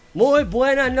Muy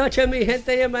buenas noches, mi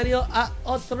gente, bienvenidos a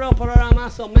otro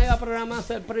programazo, mega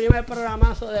programazo, el primer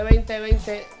programazo de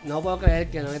 2020. No puedo creer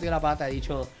que no metí la pata, he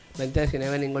dicho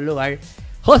 2019 en ningún lugar.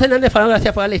 José Hernández Falón,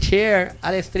 gracias por darle share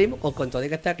al stream, con todo el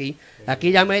que está aquí.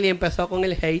 Aquí ya Meli empezó con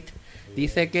el hate,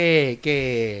 dice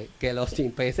que los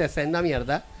chimpanzés es senda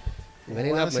mierda.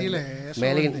 Meli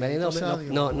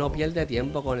no pierde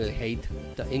tiempo con el hate,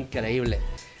 increíble.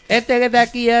 Este que está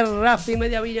aquí es Rafi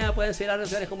Mediavilla. Pueden seguir a las redes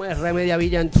sociales como es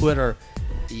Remediavilla en Twitter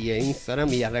y en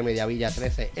Instagram y Remediavilla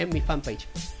 13 en mi fanpage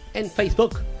en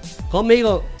Facebook.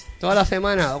 Conmigo toda la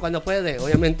semana o cuando puede,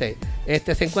 obviamente.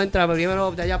 Se encuentra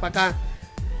primero de allá para acá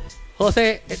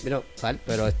José, pero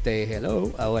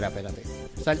hello, ahora espérate.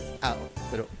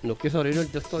 Pero no quiero salir el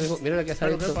texto de mira lo que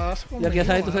sale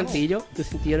tu cintillo,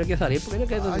 no quiere salir, ¿por qué no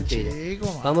quiere tu cintillo?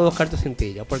 Chico, vamos a buscar tu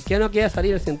cintillo. ¿Por qué no quiere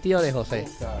salir el cintillo de José?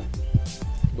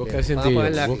 Busca el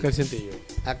cintillo.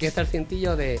 Aquí está el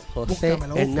cintillo de José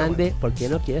Hernández. ¿Por qué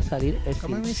no quiere salir el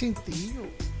cintillo? Mi cintillo.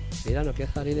 Mira, no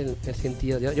quiere salir el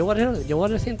cintillo. Yo voy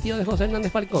a el cintillo de José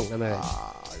Hernández Falcón.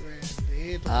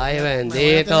 Ay, bendito.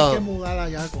 Me voy a tener que mudar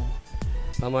allá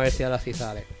Vamos a ver si ahora sí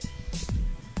sale.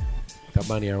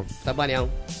 Está baneado.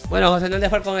 Bueno, José Hernández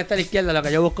Falcón está a la izquierda, lo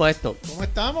que yo busco esto.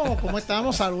 ¿Cómo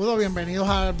estamos? Saludos, bienvenidos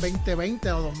al 2020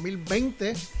 o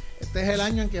 2020. Este es el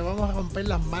año en que vamos a romper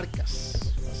las marcas.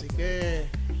 Así que...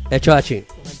 Hecho aquí.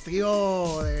 Con el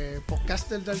trío de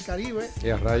podcasters del Caribe. Y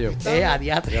a rayos. Así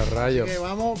que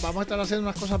vamos a estar haciendo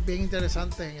unas cosas bien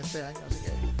interesantes en este año. Así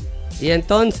que... Y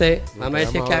entonces, vamos a ver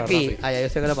si es que aquí... yo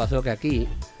sé que lo pasó, que aquí...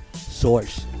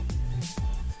 Source.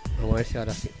 Vamos a ver si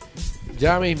ahora sí.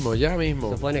 Ya mismo.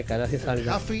 Se pone que ahora sí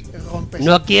salga.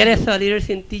 No quiere salir el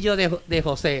cintillo de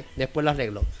José. Después lo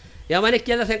arreglo. Y a mano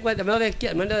izquierda se encuentra, mano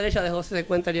derecha de José se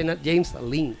encuentra James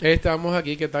Lynn. Estamos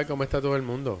aquí, ¿qué tal? ¿Cómo está todo el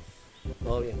mundo?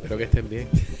 Todo bien. Espero que estén bien.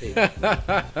 Sí.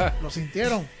 ¿Lo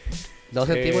sintieron? No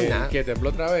sentimos nada. ¿Que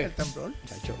tembló otra vez? El temblor.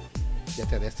 Chacho, ya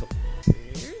te de eso. Sí.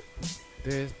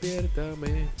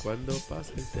 Despiértame cuando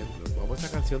pase el temblor. Vamos a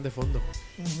esa canción de fondo.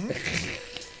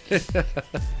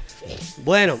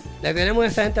 Bueno, le tenemos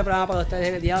este programa para ustedes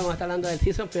en el día. Vamos a estar hablando del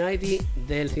Season Finality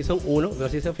del Season 1, del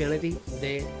Season Finality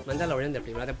de Mandalorian, de la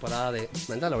primera temporada de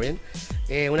Mandalorian.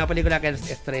 Una película que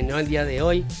estrenó el día de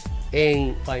hoy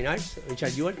en Fine Arts.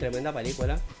 Richard Jewell, tremenda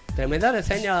película. Tremenda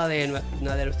reseña de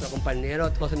nuestro compañero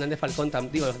José Hernández Falcón,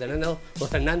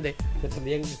 José Hernández, que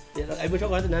también hay muchos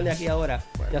José Hernández aquí ahora,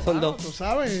 bueno, ya son dos. Tú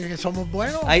sabes que somos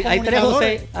buenos. Hay tres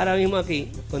José ahora mismo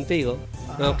aquí contigo,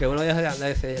 que uno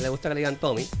le gusta que le digan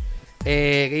Tommy.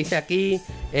 Que dice aquí,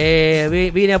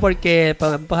 vine porque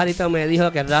un pajarito me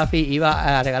dijo que Rafi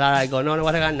iba a regalar algo. No voy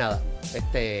a regalar nada.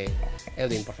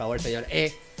 Edwin, por favor, señor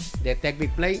de Tech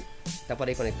Big Play, está por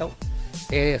ahí conectado.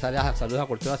 Saludos a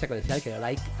Cultura Secuencial, que le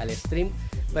like al stream.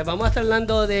 Pues vamos a estar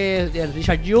hablando de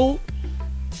Richard Yu.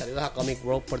 Saludos a Comic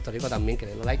World Puerto Rico también, que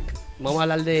le do like. Vamos a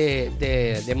hablar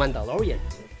de Mandalorian,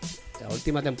 la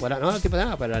última temporada, no la última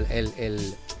temporada, pero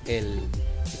el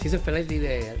Season Finale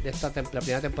de la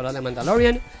primera temporada de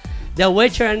Mandalorian. The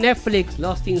Witcher en Netflix,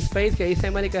 Lost in Space, que dice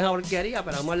Mary que es una porquería,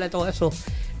 pero vamos a hablar de todo eso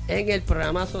en el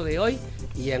programazo de hoy.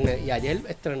 Y ayer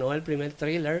estrenó el primer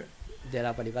trailer de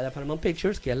la película de Paramount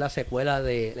Pictures, que es la secuela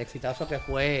del exitazo que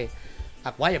fue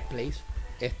A Quiet Place.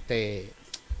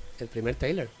 El primer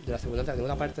trailer de la segunda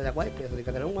parte de A Quiet Place. Así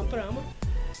que tenemos un buen programa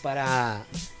para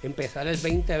empezar el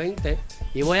 2020.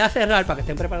 Y voy a cerrar para que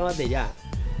estén preparados de ya.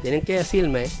 Tienen que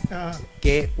decirme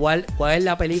cuál es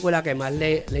la película que más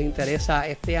le interesa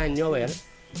este año ver.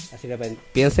 Así que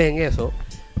piensen en eso.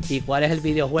 Y cuál es el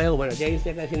videojuego. Bueno, James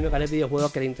tiene que decirme cuál es el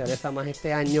videojuego que le interesa más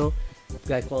este año,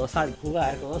 cuando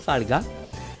salga.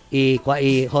 Y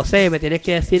José, me tienes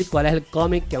que decir cuál es el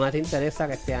cómic que más te interesa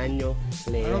que este año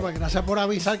leer. Bueno, pues gracias por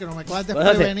avisar, que no me quedas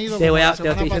desprevenido. Te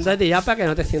estoy diciendo desde ya para que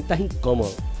no te sientas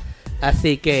incómodo.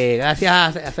 Así que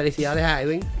gracias, felicidades a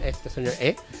Edwin, señor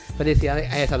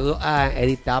felicidades, saludos a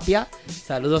Edith Tapia,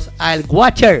 saludos al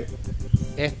Watcher,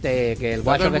 que el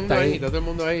Watcher que está ahí, todo el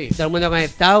mundo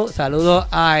conectado, saludos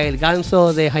a el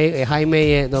ganso de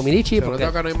Jaime Dominici. Se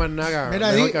nota que no hay más nada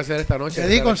mejor que hacer esta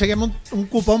noche. Conseguimos un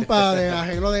cupón para de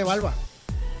arreglo de barba.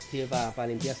 Sí, para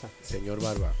limpieza. Señor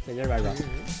Barba.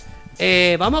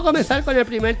 Sí. Vamos a comenzar con el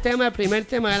primer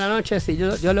tema de la noche. Si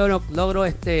yo logro tengo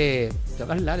que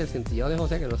arreglar el sentido de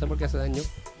José, que no sé por qué hace daño.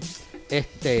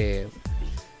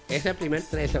 Es el primer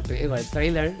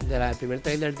trailer de la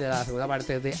segunda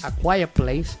parte de A Quiet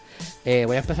Place.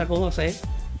 Voy a empezar con José.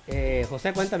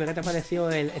 José, cuéntame qué te pareció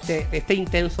este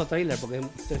intenso trailer, porque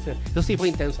eso sí fue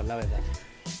intenso, la verdad.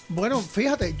 Bueno,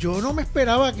 fíjate, yo no me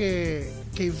esperaba que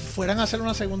fueran a hacer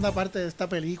una segunda parte de esta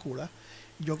película.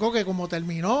 Yo creo que como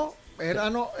terminó,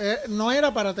 no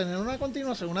era para tener una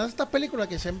continuación. Una de estas películas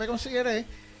que siempre consideré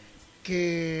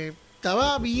que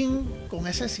estaba bien con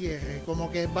ese cierre,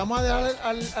 como que vamos a dar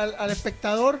al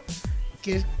espectador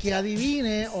que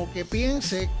adivine o que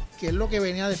piense qué es lo que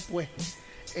venía después.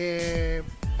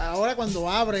 Ahora cuando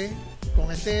abre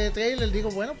con este trailer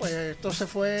digo, bueno, pues esto se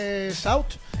fue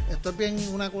South, esto es bien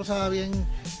una cosa bien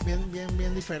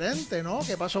diferente, ¿no?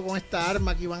 ¿Qué pasó con esta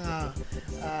arma que iban a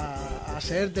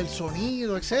hacer del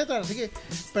sonido, etcétera? Así que,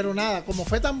 pero nada, como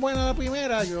fue tan buena la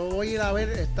primera, yo voy a ir a ver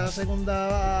esta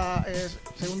segunda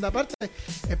parte,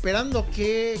 esperando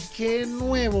qué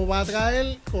nuevo va a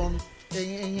traer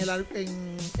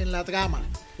en la trama.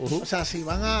 O sea, si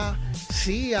van a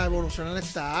evolucionar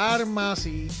esta arma,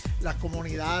 si las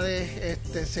comunidades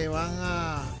se van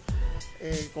a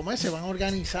se van a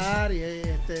organizar y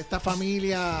esta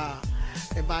familia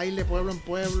va a ir de pueblo en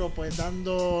pueblo, pues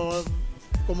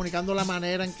comunicando la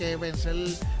manera en que vencer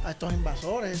a estos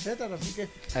invasores, etcétera. Así que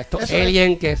a estos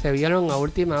aliens que se vieron a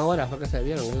última hora, fue que se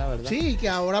vieron, es la verdad. Sí, que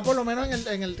ahora por lo menos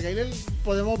en el trailer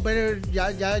podemos ver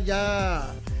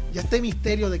ya este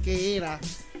misterio de qué era,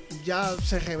 ya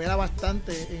se revela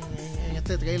bastante en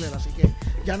este trailer, así que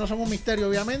ya no son un misterio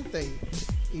obviamente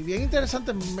y bien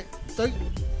interesante.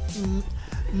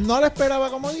 No la esperaba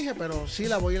como dije, pero sí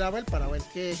la voy a ir a ver para ver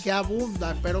qué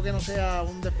abunda. Espero que no sea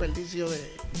un desperdicio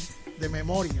de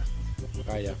memoria.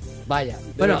 Vaya.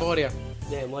 De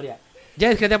memoria.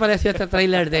 James, ¿qué te pareció este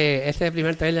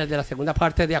primer trailer de la segunda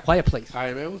parte de A Quiet Place? A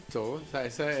mí me gustó, o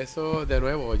sea, eso de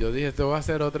nuevo, yo dije, esto va a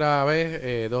ser otra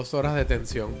vez 2 horas de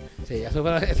tensión. Sí, eso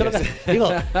es lo que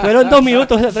digo, fueron 2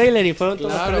 minutos de trailer y fueron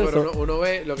todos. Claro, pero uno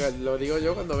ve, lo digo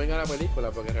yo cuando venga la película,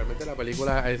 porque realmente la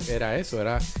película era eso,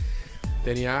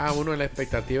 tenía a uno en la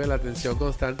expectativa y la atención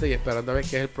constante y esperando a ver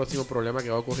qué es el próximo problema que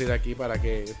va a ocurrir aquí para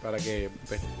que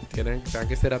pues, tengan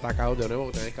que ser atacados de nuevo,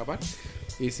 que tengan que escapar.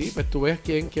 Y sí, pues tú ves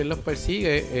quién los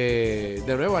persigue.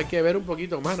 De nuevo hay que ver un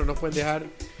poquito más, no nos pueden dejar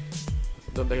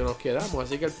donde nos quedamos.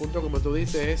 Así que el punto, como tú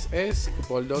dices, es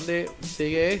por dónde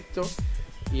sigue esto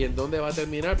y en dónde va a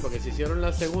terminar, porque si hicieron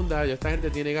la segunda, esta gente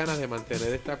tiene ganas de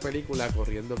mantener esta película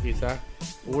corriendo quizás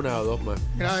 1 o 2 más.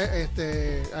 Mira,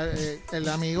 el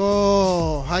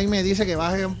amigo Jaime dice que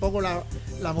baje un poco la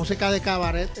música de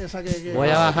cabaret, esa que voy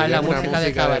a bajar la música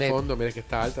de cabaret. De fondo, mire que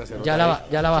está alta, ya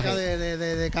la bajé.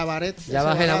 De cabaret. Ya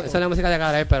bajé esa es la música de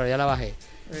cabaret, pero ya la bajé.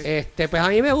 Pues a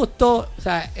mí me gustó, o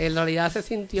sea, en realidad se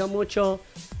sintió mucho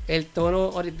el tono,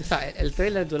 o sea, el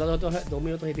trailer duró 2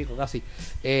 minutos y pico casi.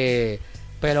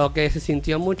 Pero que se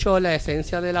sintió mucho la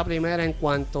esencia de la primera en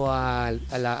cuanto a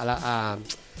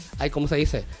 ¿cómo se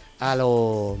dice? A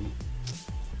lo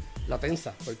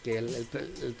tensa, porque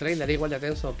el trailer es igual de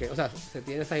tenso que, o sea, se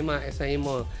tiene ese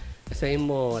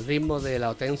mismo ritmo de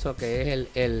lo tenso que es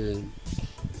el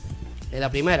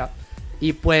la primera.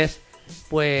 Y pues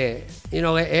es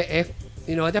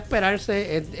de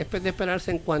esperarse, es de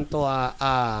esperarse en cuanto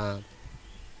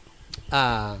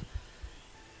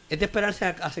es de esperarse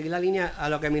a seguir la línea. A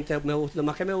lo que me gustó, lo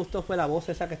más que me gustó fue la voz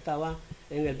esa que estaba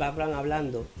en el background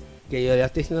hablando, que yo ya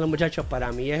estoy diciendo a los muchachos,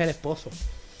 para mí es el esposo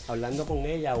hablando con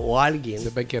ella o alguien. Se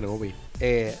ve que no vi.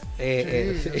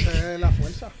 La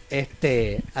fuerza.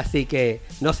 Así que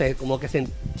no sé, como que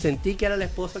sentí que era el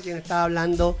esposo quien estaba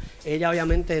hablando. Ella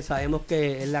obviamente sabemos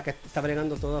que es la que está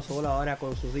bregando todo sola ahora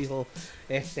con sus hijos,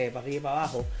 para arriba y para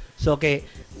abajo. So que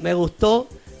me gustó.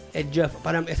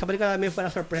 Para esa película también fue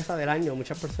la sorpresa del año.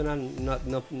 Muchas personas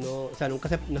o sea, nunca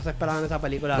no se esperaban esa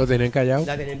película. Lo tenían callado.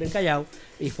 La tenían bien callado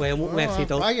y fue un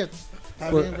éxito.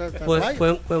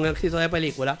 Fue un éxito de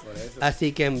película.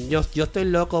 Así que yo estoy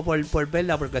loco por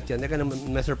verla por cuestión de que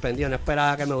me sorprendió. No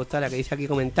esperaba que me gustara. Que dice aquí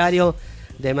comentarios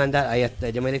de Mandalorian. Ahí está,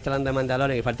 yo me estoy instalando de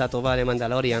Mandalorian y falta todo de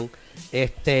Mandalorian.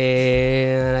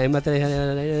 La misma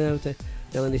televisión.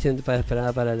 Estaban diciendo para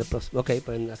esperar para el próximo. Ok,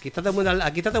 pues aquí está todo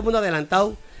el mundo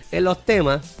adelantado en los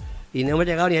temas y no hemos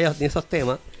llegado ni a esos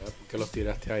temas. Que los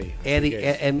tiraste ahí.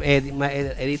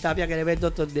 Eddie Tapia quiere ver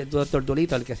Doctor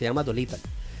Dolittle, el que se llama Dolittle.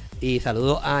 Y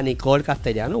saludo a Nicole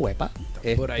Castellano, huepa.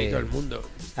 Por ahí todo el mundo.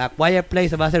 A Quiet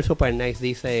Place va a ser super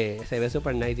nice, se ve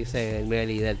super nice, dice el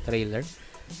Meli del trailer.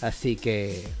 Así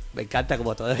que me encanta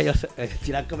como todos ellos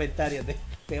tiran comentarios de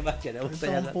temas que no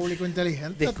gusta. Es un público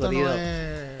inteligente. Discutido.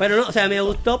 Pero no, o sea, me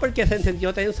gustó porque se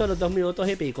sintió tenso los 2 minutos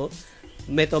y pico.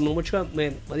 Me tomó mucho,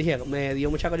 me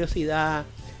dio mucha curiosidad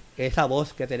esa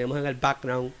voz que tenemos en el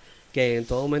background, que en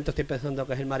todo momento estoy pensando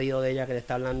que es el marido de ella que le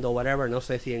está hablando, whatever. No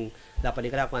sé si en la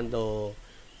película cuando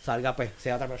salga pues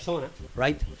sea otra persona,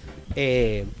 right?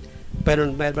 Pero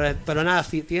nada,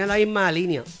 sí, tiene la misma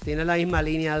línea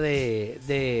de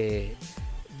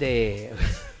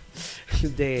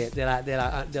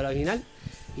la original.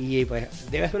 Y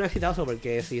pues debe ser un exitazo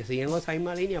porque si siguen con esa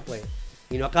misma línea, pues,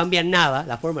 y no cambian nada,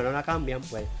 la forma no la cambian,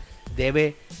 pues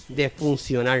debe de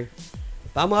funcionar.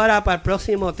 Vamos ahora para el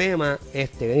próximo tema.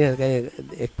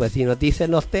 Pues si nos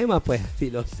dicen los temas, pues si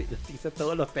nos dicen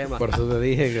todos los temas. Por eso te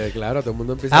dije que, claro, todo el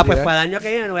mundo empieza a pues tirar. para el año que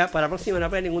viene, para la próxima no va a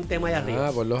haber ningún tema allá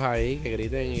arriba. Ponlos ahí, que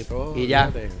griten y todo. Y ya.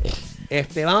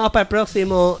 Fíjate. Vamos para el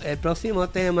próximo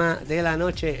tema de la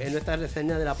noche en nuestra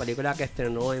reseña de la película que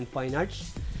estrenó en Fine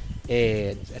Arts.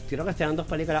 Creo que estrenan 2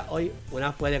 películas hoy.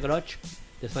 Una fue The Grudge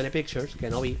de Sony Pictures, que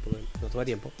no vi porque no tuve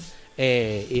tiempo.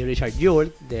 Y Richard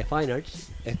Jewell de Fine Arts,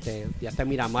 ya está en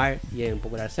Miramar y en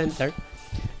Popular Center.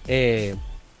 Es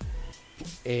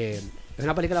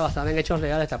una película basada en hechos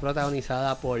reales, está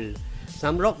protagonizada por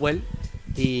Sam Rockwell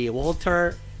y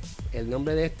Walter, el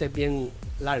nombre de es bien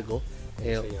largo,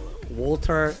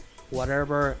 Walter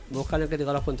whatever, búscalo en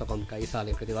criticolos.com, que ahí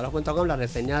sale, en criticolos.com la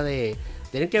reseña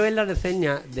tienen que ver la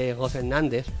reseña de José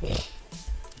Hernández,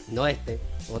 no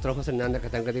otro José Hernández que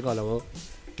está en Criticólogo,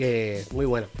 que es muy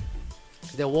buena.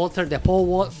 De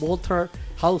Paul Walter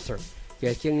Hauser,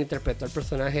 que es quien interpretó el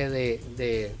personaje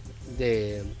de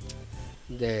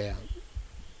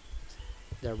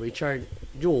Richard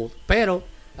Jewell, pero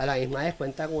a la misma vez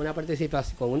cuenta con una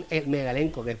participación, con un mega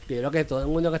elenco, que yo creo que todo el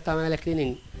mundo que estaba en el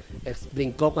screening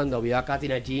brincó cuando vio a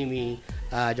Katina Jimmy,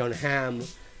 a John Hamm,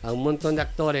 a un montón de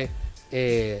actores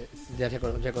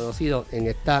reconocidos en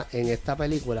esta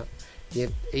película.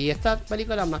 Y esta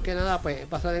película, más que nada, pues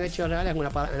basada en hechos reales, es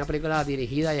una película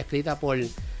dirigida y escrita por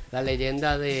la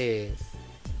leyenda del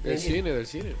cine.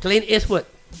 Clint Eastwood.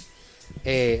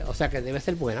 O sea que debe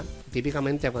ser buena.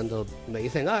 Típicamente cuando me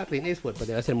dicen, Clint Eastwood, pues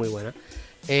debe ser muy buena.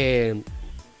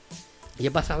 Y he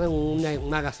basado en un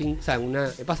magazine, o sea,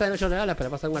 he basado en hechos reales, pero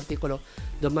he basado en un artículo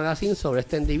de un magazine sobre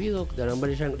este individuo de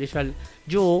nombre Richard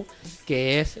Jewell,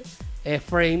 que es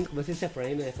Frame, ¿cómo se dice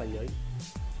Frame en español?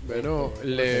 Bueno,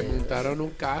 le montaron un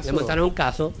caso. Le montaron un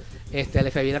caso. El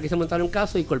FBI quiso montar un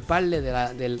caso y culparle de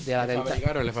la le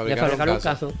fabricaron un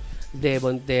caso.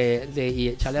 Y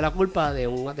echarle la culpa de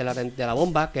la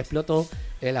bomba que explotó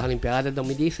en las Olimpiadas del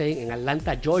 2016 en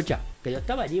Atlanta, Georgia. Que yo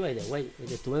estaba allí, by the way.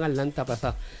 Yo estuve en Atlanta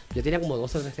pasado. Yo tenía como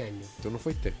 12 o 13 años. ¿Tú no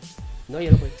fuiste? No,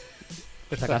 yo no fui.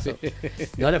 Por si acaso.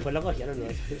 No, después lo cogieron. No,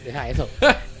 deja eso.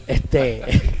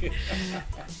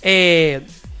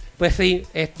 Pues sí,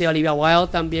 Olivia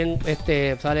Wilde también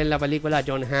sale en la película,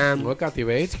 John Hamm. No, Kathy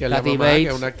Bates, que es Kathy la mamá, Bates, que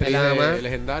es una actriz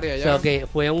legendaria ya. So, que yo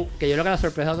creo que la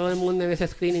sorpresa a todo el mundo en ese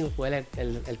screening fue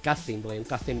el casting, porque hay un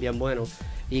casting bien bueno.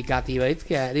 Y Kathy Bates,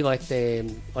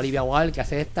 Olivia Wilde, que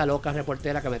hace esta loca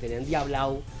reportera que me tenía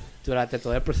endiablado durante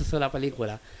todo el proceso de la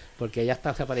película, porque ella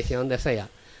se aparecía donde sea.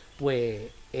 Pues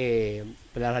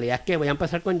la realidad es que voy a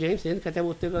empezar con James. ¿Qué te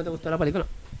gustó y qué no te gustó la película?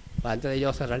 Antes de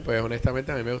yo cerrar. Pues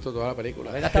honestamente a mí me gustó toda la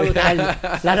película. La película está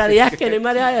brutal. La realidad es que no hay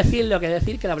manera de decirlo que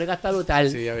decir que la película está brutal.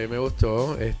 Sí, a mí me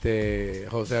gustó.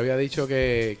 José había dicho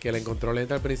que la encontró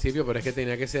lenta al principio, pero es que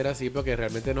tenía que ser así porque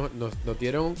realmente nos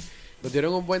dieron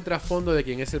un buen trasfondo de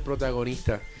quién es el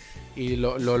protagonista y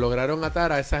lo lograron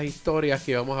atar a esas historias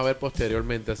que vamos a ver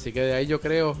posteriormente. Así que de ahí yo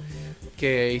creo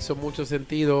que hizo mucho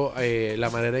sentido la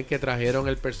manera en que trajeron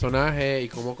el personaje y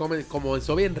cómo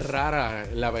comenzó bien rara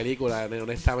la película,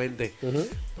 honestamente.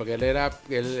 Porque él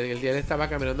estaba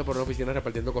caminando por una oficina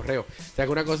repartiendo correos. O sea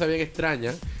que una cosa bien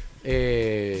extraña,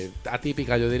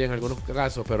 atípica yo diría en algunos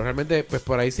casos, pero realmente pues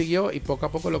por ahí siguió y poco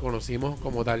a poco lo conocimos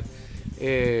como tal.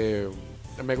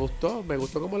 Me gustó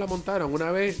cómo la montaron.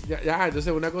 Una vez,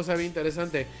 entonces una cosa bien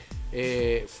interesante,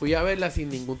 fui a verla sin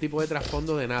ningún tipo de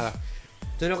trasfondo de nada.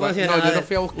 ¿Tú no Yo no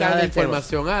fui a buscar la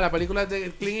información. La película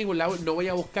de Clint Eastwood, no voy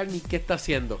a buscar ni qué está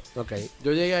haciendo. Okay.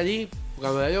 Yo llegué allí,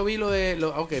 cuando ya yo vi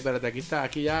ok, espérate,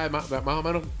 aquí ya más o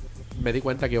menos me di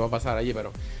cuenta que iba a pasar allí,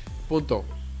 pero punto.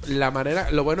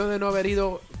 Lo bueno de no haber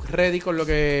ido ready con lo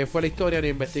que fue la historia ni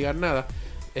investigar nada,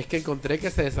 es que encontré que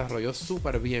se desarrolló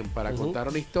súper bien para contar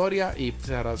una historia y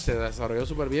se desarrolló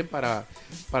súper bien para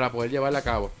poder llevarla a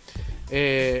cabo.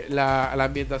 La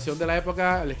ambientación de la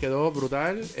época les quedó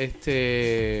brutal.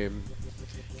 ¿Qué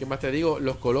más te digo?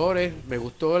 Los colores, me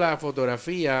gustó la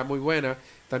fotografía, muy buena.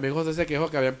 También José se quejó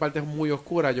que habían partes muy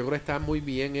oscuras. Yo creo que está muy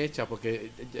bien hecha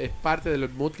porque es parte del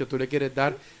mood que tú le quieres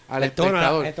dar al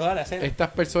espectador. Estas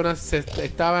personas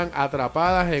estaban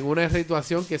atrapadas en una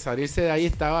situación que salirse de ahí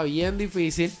estaba bien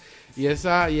difícil. Y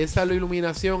esa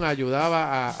iluminación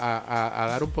ayudaba a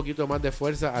dar un poquito más de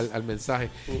fuerza al mensaje.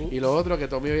 Y lo otro que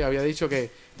Tommy había dicho que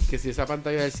si esa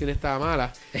pantalla del cine estaba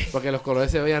mala, porque los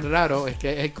colores se veían raros, es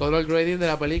que el color grading de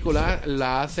la película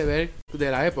la hace ver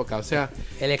de la época. O sea,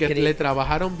 que le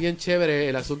trabajaron bien chévere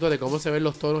el asunto de cómo se ven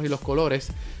los tonos y los colores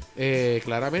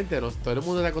claramente todo el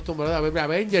mundo está acostumbrado a ver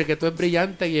Avengers, que todo es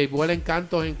brillante y vuela en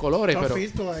cantos en colores, Son pero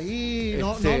filtros ahí,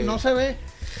 no se ve.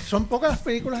 Son pocas las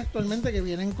películas actualmente que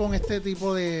vienen con este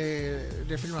tipo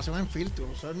de filmación en filtro.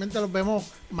 Usualmente los vemos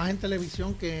más en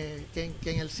televisión que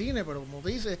en el cine, pero como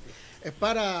dices, es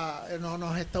para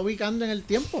nos está ubicando en el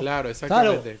tiempo. Claro,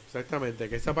 exactamente,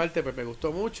 que esa parte pues me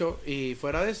gustó mucho, y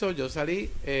fuera de eso yo salí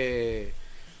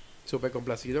súper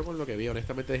complacido con lo que vi.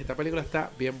 Honestamente, esta película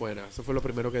está bien buena. Eso fue lo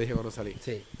primero que dije cuando salí.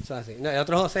 Sí, eso es así. No, el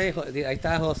otro José, ahí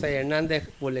está José Hernández,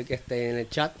 que en el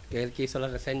chat, que es el que hizo la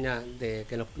reseña de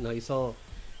que nos hizo.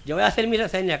 Yo voy a hacer mi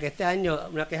reseña, que este año,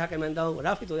 una queja que me han dado,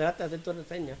 Rafi, tú dejaste de hacer tu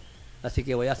reseña. Así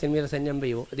que voy a hacer mi reseña en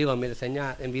vivo, digo, mi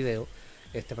reseña en video.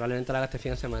 Probablemente la haga este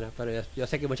fin de semana, pero yo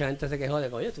sé que mucha gente se quejó de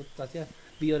que, oye, tú hacías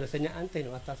video reseñas antes y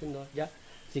no la estás haciendo ya.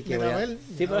 Así que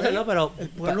sí, por eso no, pero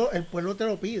el pueblo te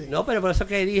lo pide. No, pero por eso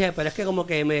que dije, pero es que como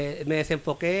que me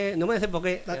desenfoqué, no me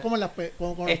desenfoqué. Estás como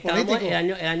con los políticos.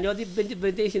 El año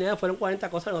 2019 fueron 40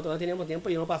 cosas, nosotros no teníamos tiempo,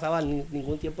 yo no pasaba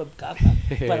ningún tiempo en casa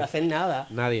para hacer nada.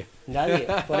 Nadie,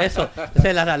 por eso.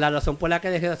 Entonces la razón por la que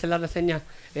dejé de hacer las reseñas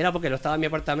era porque no estaba en mi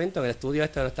apartamento, en el estudio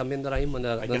lo están viendo ahora mismo.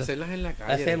 Hay que hacerlas en la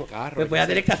calle, en el carro. Pues voy a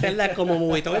tener que hacerlas como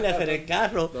movitones en el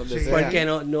carro,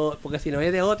 porque porque si no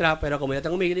es de otra, pero como yo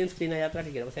tengo mi green screen allá atrás,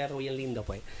 que quiero que sea algo bien lindo,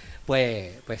 pues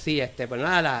sí, pues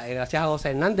nada, gracias a José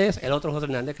Hernández, el otro José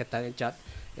Hernández que está en el chat,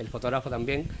 el fotógrafo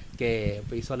también, que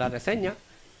hizo la reseña.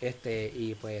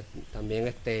 Y pues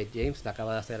también James la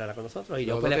acaba de hacer ahora con nosotros, y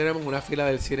nosotros tenemos una fila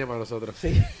del cine para nosotros.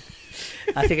 Sí.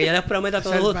 Así que yo les prometo a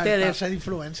todos ustedes. Para ser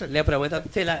influencer. Les prometo,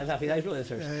 sí, la fila de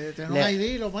influencers. Tener un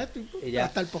ID, lo meto y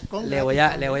hasta el postcón.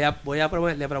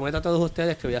 Le prometo a todos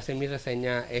ustedes que voy a hacer mi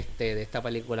reseña de esta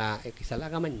película. Quizás la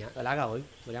haga mañana, la haga hoy,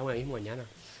 la haga mismo mañana.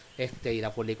 Y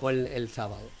la publicó el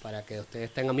sábado, para que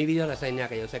ustedes tengan mi video reseña,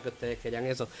 que yo sé que ustedes querían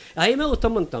eso. A mí me gustó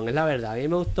un montón, es la verdad. A mí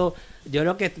me gustó. Yo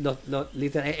creo que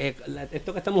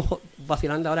esto que estamos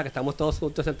vacilando ahora, que estamos todos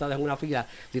juntos sentados en una fila,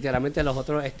 literalmente los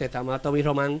otros, estamos Tommy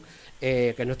Román,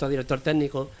 que es nuestro director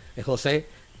técnico, José,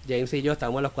 James y yo,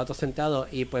 estamos los cuatro sentados,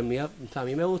 y pues a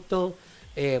mí me gustó.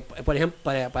 Por ejemplo,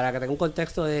 para que tenga un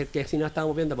contexto de qué cine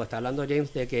estamos viendo, pues está hablando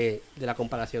James de la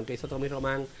comparación que hizo Tommy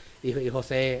Román y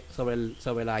José sobre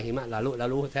la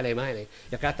luz de las imágenes.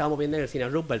 Y acá estábamos viendo en el cine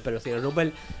Rupert, pero el cine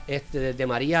Rupert de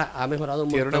María ha mejorado un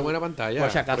montón. Tiene una buena pantalla, por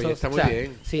si acaso, está muy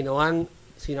bien. Si no han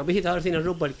visitado el cine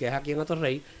Rupert, que es aquí en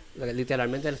Otorrey,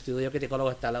 literalmente el estudio criticólogo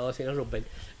está al lado del cine Rupert,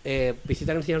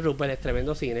 visitan el cine Rupert, es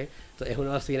tremendo cine, es uno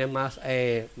de los cines más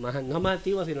no más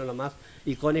antiguos, sino los más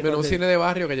icónicos. Pero un cine de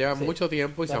barrio que lleva mucho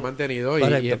tiempo y se ha mantenido,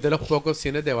 y es de los pocos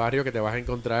cines de barrio que te vas a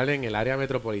encontrar en el área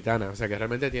metropolitana, o sea que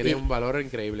realmente tiene un valor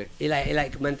increíble. Y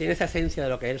mantiene esa esencia de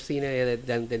lo que es el cine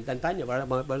de antaño,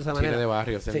 por esa manera. Cine de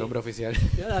barrio, es el nombre oficial.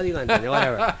 Yo lo digo antes,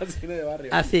 whatever. Cine de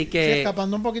barrio. Así que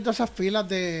escapando un poquito esas filas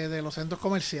de los centros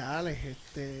comerciales,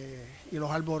 y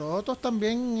los alborotos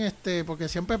también, porque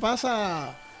siempre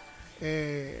pasa.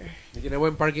 Y tiene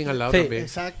buen parking al lado también.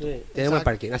 Exacto. Sí, tiene buen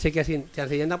parking. Así que si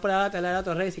andan por la tela de la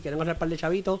Torre, si quieren ahorrar un par de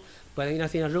chavitos, pueden ir al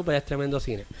cine Rupert, es tremendo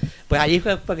cine. Pues allí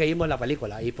fue porque vimos la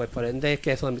película. Y pues por ende es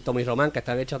que Tommy Román, que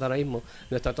está hecho ahora mismo,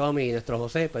 nuestro Tommy y nuestro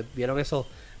José, pues vieron eso.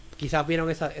 Quizás vieron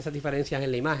esas diferencias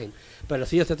en la imagen. Pero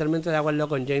sí, yo estoy totalmente de acuerdo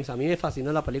con James. A mí me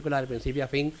fascinó la película del principio a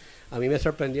fin. A mí me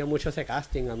sorprendió mucho ese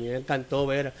casting. A mí me encantó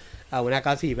ver a una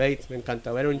Cassie Bates. Me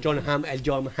encantó ver a un John Hamm. El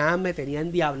John Hamm me tenía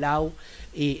endiablado.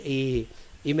 Y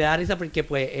me da risa porque,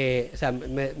 pues,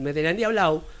 me tenía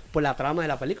endiablado por la trama de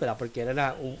la película. Porque él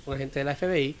era un agente de la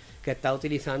FBI que está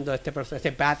utilizando este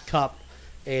bad cop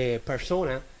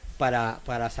persona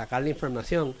para sacar la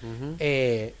información.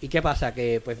 ¿Y qué pasa?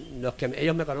 Que pues los que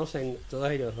ellos me conocen,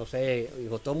 todos ellos, José, y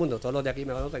todo el mundo, todos los de aquí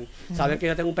me conocen, saben que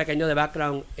yo tengo un pequeño de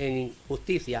background en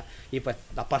justicia, y pues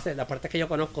las partes que yo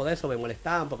conozco de eso me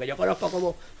molestaban, porque yo conozco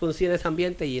cómo funciona ese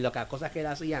ambiente, y las cosas que él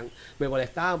hacían me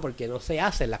molestaban porque no se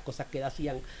hacen, las cosas que él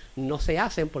hacían no se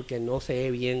hacen porque no se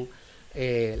ve bien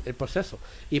el proceso.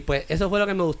 Y pues eso fue lo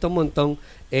que me gustó un montón.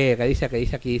 Que dice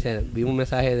aquí, vi un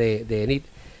mensaje de Nit.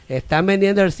 Están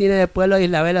vendiendo el cine de Pueblo de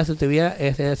Isla Vela. Si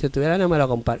tuviera no me lo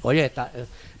comparto. Oye,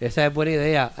 esa es buena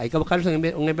idea. Hay que buscarse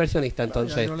un inversionista,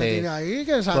 entonces. Yo le tiré ahí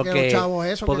que saque los chavos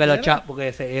eso. Porque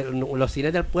los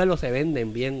cines del pueblo se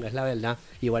venden bien, es la verdad.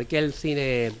 Igual que el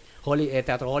cine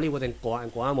Teatro Hollywood en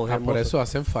Coamo. Por eso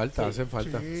hacen falta. Sí,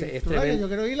 yo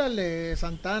quiero ir al de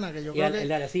Santana, que yo creo que el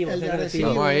de Arecibo.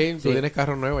 Vamos ahí, tú tienes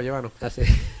carro nuevo, llévanos. Así.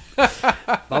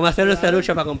 Vamos a hacer un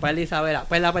cerucho para comprarle Isabela.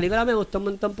 Pues la película me gustó un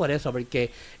montón por eso, porque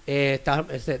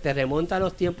te remonta a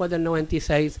los tiempos del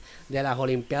 96, de las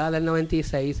Olimpiadas del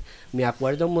 96. Me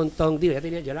acuerdo un montón. Digo,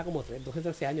 yo era como 12,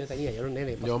 13 años, yo era un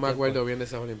nene. Yo me acuerdo bien de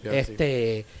esas Olimpiadas.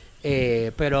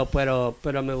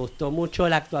 Pero me gustó mucho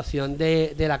la actuación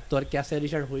del actor que hace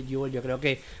Richard Jewell. Yo creo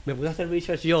que me pude hacer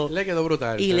Richard yo. Le quedó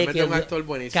brutal. Y le quedó un actor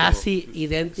buenísimo. casi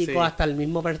idéntico, Sí. hasta el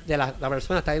mismo de la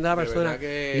persona, está viendo a la De persona verdad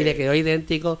que- y le quedó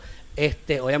idéntico.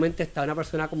 Obviamente está una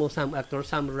persona como el actor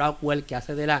Sam Rockwell que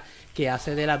hace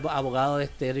del abogado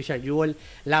de Richard Jewell,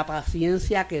 la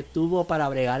paciencia que tuvo para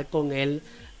bregar con él.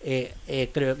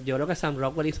 Yo creo que Sam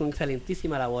Rockwell hizo una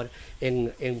excelentísima labor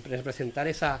en representar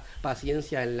esa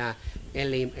paciencia en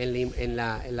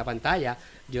la pantalla.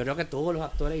 Yo creo que todos los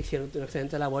actores hicieron una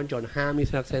excelente labor. John Hamm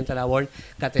hizo una excelente labor.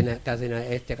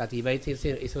 Kathy Bates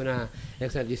hizo una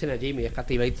dicen a Jimmy, es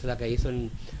Kathy Bates la que hizo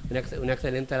una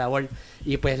excelente labor.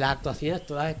 Y pues las actuaciones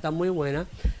todas están muy buenas.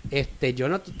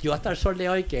 Yo hasta el sol de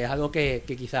hoy, que es algo que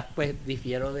quizás pues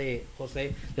difiero de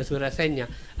José de su reseña,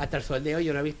 hasta el sol de hoy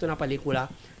yo no he visto una película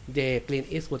de Clint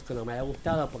Eastwood que no me haya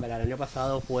gustado, porque el año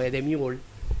pasado fue The Mule,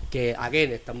 que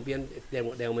again estamos bien,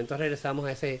 de momento regresamos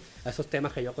a esos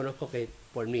temas que yo conozco, que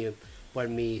por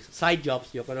mis side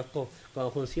jobs yo conozco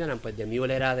cómo funcionan. Pues The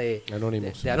Mule era de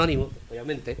Anonymous,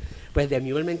 obviamente. Pues The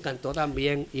Mule me encantó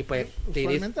también. Y pues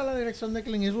Usualmente la dirección de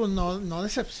Clint Eastwood no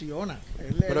decepciona.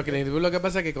 Pero Clint Eastwood lo que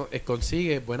pasa es que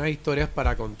consigue buenas historias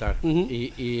para contar. Ujú.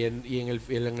 Y en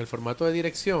el formato de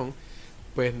dirección,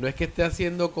 pues no es que esté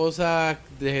haciendo cosas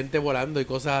de gente volando y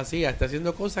cosas así, está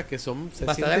haciendo cosas que son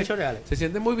bastante hechos reales. se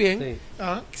sienten muy bien, Sí.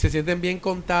 Ajá. se sienten bien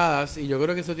contadas, y yo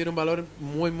creo que eso tiene un valor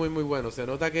muy muy muy bueno. Se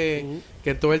nota que, Ujú. que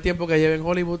en todo el tiempo que lleva en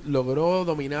Hollywood logró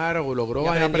dominar o logró Y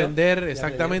aprendió. aprender Y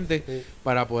exactamente aprendió, sí.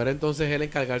 para poder entonces él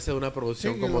encargarse de una Sí,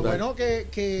 producción y como lo tal. bueno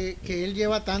que él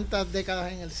lleva tantas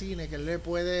décadas en el cine que él le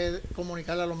puede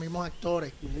comunicarle a los mismos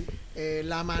actores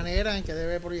la manera en que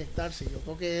debe proyectarse. Yo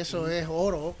creo que eso es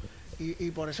oro,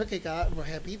 y por eso es que pues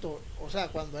repito, o sea,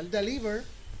 cuando él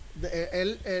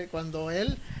cuando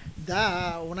él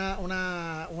da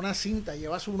una cinta,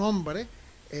 lleva su nombre,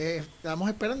 estamos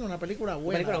esperando una película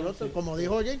buena. Sí. Como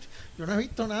dijo James, yo no he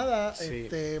visto nada Sí.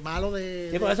 malo de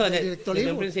Sí, por eso, del desde director un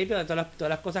Eastwood. principio, de todas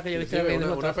las cosas que yo he visto, Inclusive, en Clint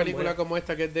Eastwood, una todas son película buenas. como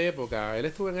esta que es de época, él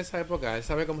estuvo en esa época, él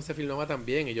sabe cómo se filmaba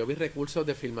también, y yo vi recursos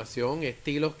de filmación,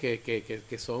 estilos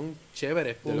que son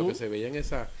chéveres de lo Ujú. que se veía en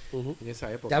esa Ujú.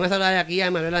 época. Déjame saludar aquí a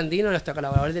Manuel Andino, nuestro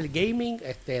colaborador del gaming,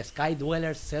 Sky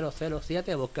Dweller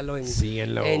 007, búscalo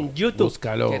Síguenlo, en YouTube,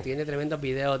 búscalo. que tiene tremendos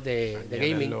videos de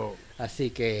gaming. Añádanlo.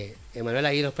 Así que Emanuel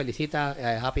ahí nos felicita,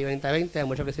 Happy 2020,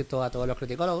 muchos besitos a todos los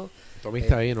criticólogos. Tommy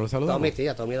está ahí, ¿no lo saludamos? Tommy, sí,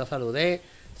 a Tommy lo saludé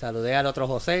al otro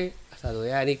José,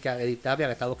 saludé a Edith Tapia,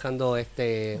 que está buscando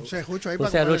Un serrucho ahí un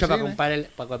para serrucho para comprar el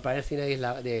comprar el cine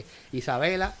de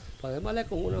Isabela. Podemos darle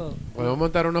con uno. Podemos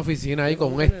montar una oficina ahí con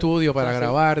un Bueno, estudio para sí.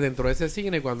 grabar dentro de ese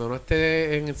cine. Cuando no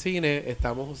esté en el cine,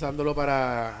 estamos usándolo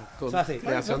para Sí. creación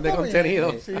Bueno, de está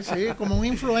contenido. bien. Sí, como un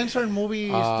influencer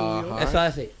movie Ajá. studio. Ajá. Eso es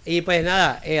así. Y pues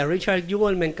nada, Richard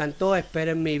Jewell me encantó.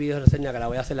 Esperen mi video reseña, que la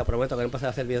voy a hacer, lo prometo, que no empecé a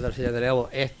hacer video reseña de nuevo.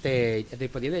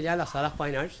 Disponible ya en las salas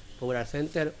Fine Arts, Popular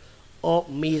Center o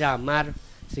Miramar.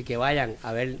 Así que vayan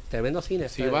a ver tremendo cine.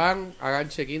 Si van, hagan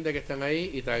check-in de que están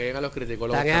ahí y taguen a los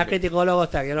criticólogos. Taguen a también. criticólogos,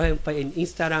 taguenos en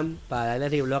Instagram para darle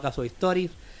reblog a sus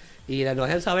stories y nos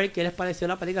dejen saber qué les pareció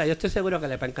la película. Yo estoy seguro que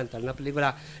les va a encantar una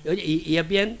película. Oye, y es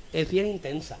bien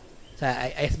intensa. O sea,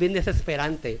 es bien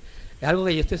desesperante. Es algo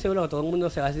que yo estoy seguro que todo el mundo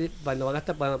se va a decir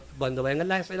cuando vengan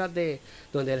las escenas de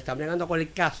donde le están bregando con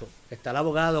el caso. Está el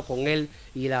abogado con él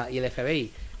y el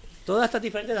FBI. Todas estas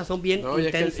diferentes son bien No, y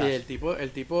es que intensas. el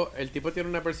tipo tiene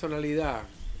una personalidad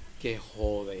que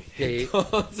jode. Sí.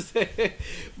 Entonces,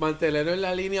 mantenerlo en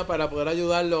la línea para poder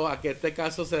ayudarlo a que este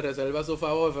caso se resuelva a su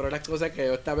favor, pero las cosas que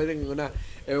yo estaba en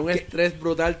un estrés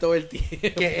brutal todo el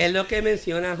tiempo. Que es lo que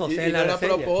menciona José Y en no la era a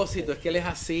reseña. propósito, es que él es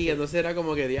así, entonces era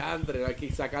como que diantre,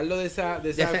 aquí sacarlo de esa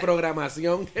ese-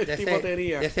 programación que el de tipo ese,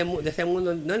 tenía. de ese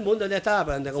mundo, no el mundo donde estaba,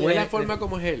 pero donde Sí, como es él, la forma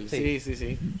como es él, Sí.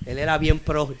 sí. él era bien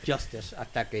pro justice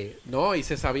hasta que No, y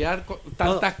se sabía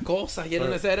tantas cosas, y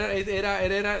Todo. era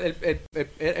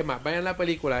es más, vayan a la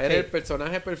película, era Sí. el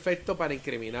personaje perfecto para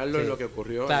incriminarlo Sí. en lo que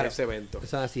ocurrió Claro. en ese evento.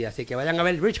 eso es así que vayan a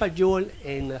ver Richard Jewell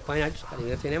en Fine Arts,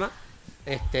 Caribe Cinema,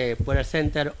 por el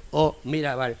Center o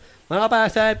Miramar. Vamos a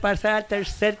pasar al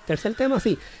tercer tema,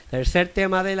 sí. Tercer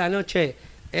tema de la noche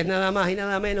es nada más y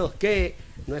nada menos que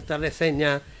nuestra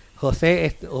reseña. José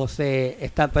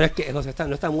está, pero es que José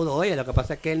no está mudo hoy, lo que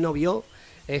pasa es que él no vio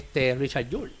Richard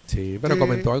Jewell, Sí, pero Sí.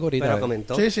 comentó algo ahorita. pero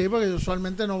comentó. Sí, porque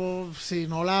usualmente si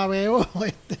no la veo, No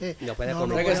puede no comer.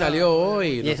 Hombre, voy que a- salió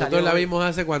hoy, Y nosotros salió la hoy. vimos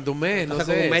hace cuánto, un mes, no Hace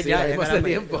como sé, un mes sí, ya, la vimos ya hace me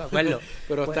tiempo, acuerdo.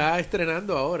 pero Bueno. está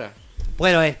estrenando ahora.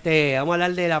 Bueno, vamos a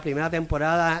hablar de la primera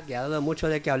temporada, que ha dado mucho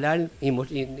de qué hablar, y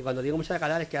cuando digo mucho de qué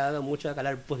hablar es que ha dado mucho de qué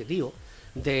hablar positivo,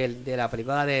 de la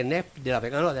película de Netflix, de la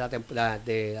película, no, de la temporada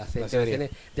de las serie. series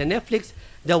de Netflix,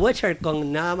 The Witcher,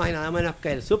 con nada más y nada menos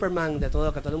que el Superman de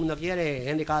todo que todo el mundo quiere,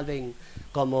 Henry Cavill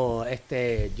como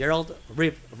Gerald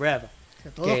Rev, Que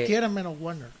todos quieren menos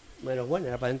Warner. menos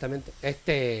Warner aparentemente.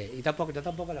 Y tampoco, yo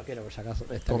tampoco lo quiero por si acaso.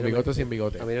 Con bigote o sin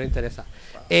bigote. A mí no me interesa.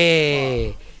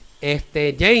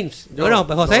 James, bueno,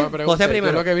 pues José, José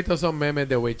primero. Yo lo que he visto son memes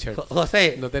de Witcher.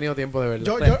 José, No he tenido tiempo de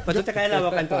verlo. pues tú te caes la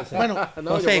boca entonces. Bueno,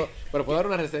 No, José, pero puedo dar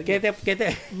una reseña.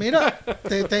 mira,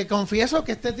 te confieso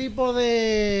que este tipo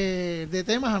de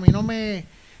temas a mí no me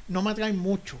atraen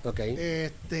mucho. Ok.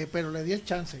 Pero le di el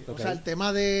chance. Ok. O sea, el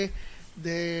tema de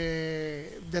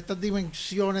estas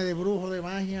dimensiones de brujo, de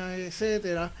magia,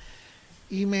 etcétera,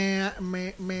 y me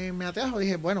atrajo.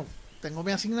 Dije, bueno, tengo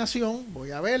mi asignación, voy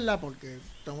a verla porque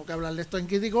tengo que hablar de esto en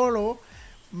Criticólogo.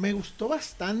 Me gustó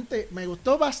bastante.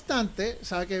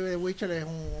 Sabe que The Witcher es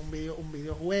un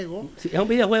videojuego. Sí, es un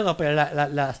videojuego, pero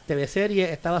la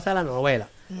TV-serie está basada en la novela.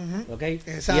 Ujú. ¿Ok?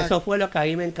 Exacto. Y eso fue lo que a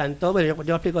mí me encantó, pero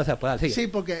yo explico después. Sigue. Sí,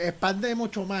 porque expande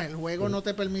mucho más. El juego no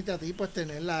te permite a ti pues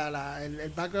tener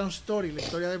el background story, la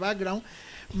historia de background.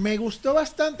 Me gustó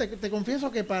bastante. Te confieso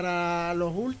que para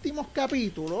los últimos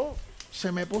capítulos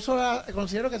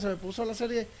considero que se me puso la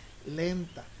serie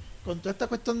lenta con toda esta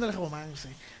cuestión del romance.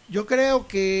 Yo creo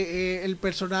que el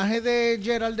personaje de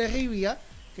Geralt de Rivia,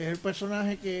 que es el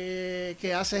personaje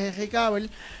que hace Henry Cavill,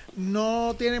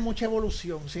 no tiene mucha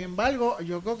evolución. Sin embargo,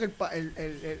 yo creo que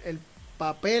el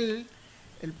papel,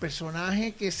 el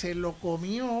personaje que se lo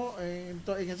comió en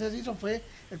ese season fue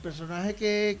el personaje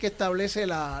que establece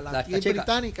la actriz chica,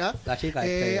 británica, la chica,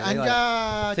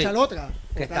 Anja sí, Chalotra,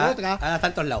 que está a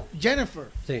tantos lados. Jennifer,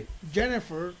 Sí.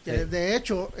 que Sí. de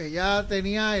hecho ella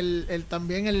tenía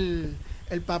también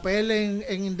el papel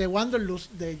en The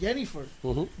Wanderlust de Jennifer.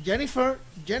 Ujú. Jennifer.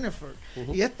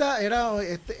 Ujú. Y esta era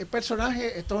el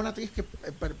personaje, esta es una actriz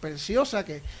preciosa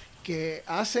que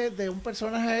hace de un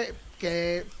personaje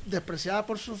que despreciada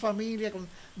por su familia, con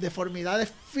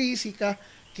deformidades físicas,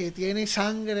 que tiene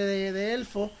sangre de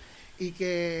elfo, y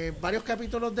que varios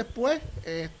capítulos después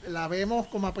la vemos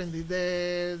como aprendiz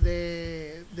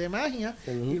de magia.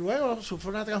 Ujú. Y luego sufre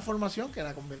una transformación que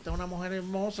la convierte en una mujer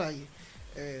hermosa y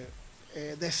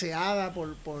deseada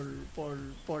por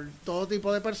todo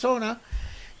tipo de personas.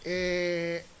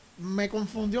 Me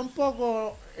confundió un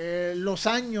poco los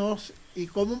años y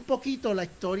cómo un poquito la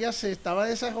historia se estaba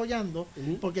desarrollando,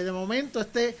 Ujú. porque de momento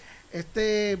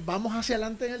vamos hacia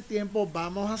adelante en el tiempo,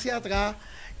 vamos hacia atrás,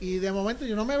 y de momento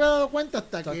yo no me había dado cuenta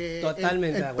hasta que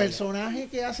Totalmente de el acuerdo. personaje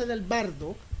que hace del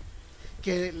bardo,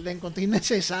 que le encontré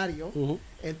innecesario. Ujú.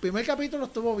 El primer capítulo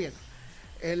estuvo bien.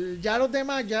 Ya los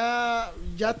demás ya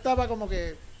estaba como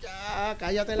que ya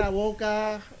cállate la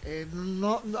boca,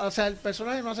 o sea, el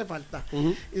personaje no hace falta.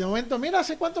 Ujú. Y de momento, mira,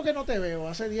 ¿hace cuánto que no te veo?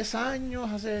 Hace 10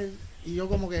 años, y yo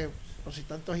como que, pues si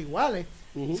tantos iguales,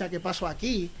 Ujú. o sea, ¿qué pasó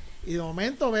aquí? Y de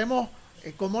momento vemos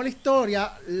cómo la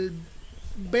historia,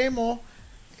 vemos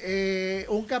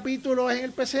un capítulo es en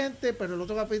el presente, pero el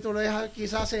otro capítulo es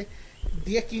quizás hace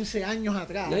 10, 15 años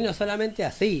atrás. No, y no solamente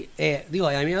así. Digo,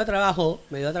 a mí me dio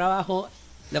trabajo.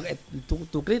 Lo que,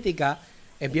 tu crítica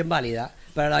es bien válida,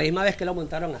 pero a la misma vez que lo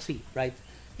montaron así, right?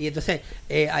 Y entonces,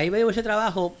 ahí me dio mucho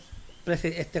trabajo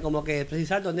como que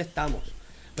precisar dónde estamos.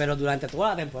 Pero durante toda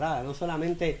la temporada, no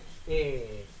solamente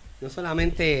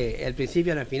el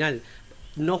principio ni el final.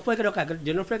 No fue,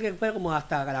 yo no creo que fue como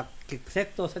hasta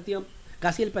sexto, séptimo,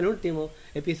 casi el penúltimo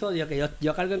episodio que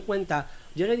yo cargo en cuenta.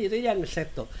 Yo diría en el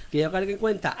sexto, que yo cargo en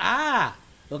cuenta,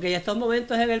 ok, estos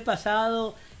momentos en el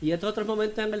pasado y estos otros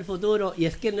momentos en el futuro, y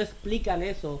es que no explican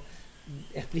eso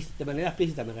de manera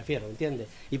explícita, me refiero, ¿entiendes?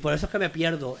 Y por eso es que me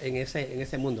pierdo en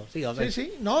ese mundo. Sí,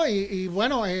 sí, no, y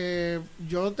bueno,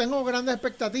 yo tengo grandes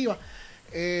expectativas.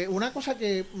 Una cosa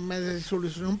que me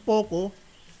desilusionó un poco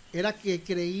era que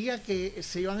creía que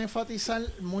se iban a enfatizar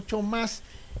mucho más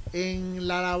en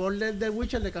la labor del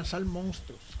Witcher de cazar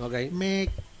monstruos. Okay. Me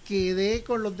quedé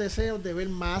con los deseos de ver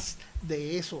más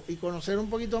de eso y conocer un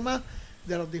poquito más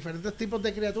de los diferentes tipos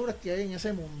de criaturas que hay en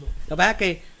ese mundo. Lo que pasa es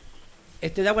que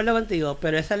estoy de acuerdo contigo,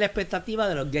 pero esa es la expectativa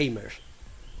de los gamers.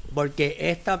 Porque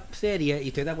esta serie, y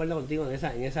estoy de acuerdo contigo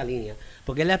en esa línea,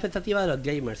 porque es la expectativa de los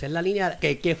gamers, es la línea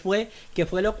que fue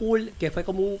lo cool, que fue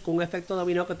como un efecto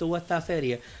dominó que tuvo esta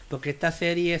serie, porque esta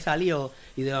serie salió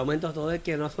y de momento todo el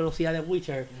que no conocía de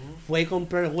Witcher fue y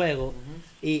compró el juego,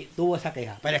 y tuvo esa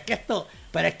queja. Pero es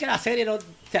que la serie no, o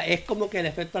sea, es como que el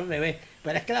efecto al revés.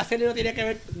 Pero es que la serie no tiene que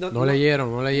ver. No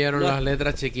leyeron las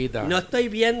letras chiquitas. No estoy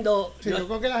viendo. Sí, yo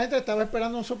creo que la gente estaba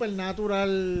esperando un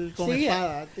Supernatural con Sí,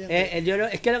 espada.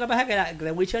 es que lo que pasa es que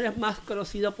The Witcher es más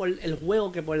conocido por el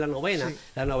juego que por la novela. Sí.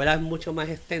 La novela es mucho más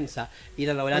extensa y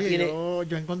la novela Oye, tiene,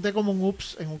 yo encontré como un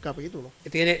ups en un capítulo.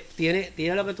 tiene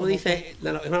lo que tú dices.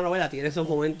 Es una novela, tiene esos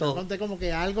Yo momentos encontré como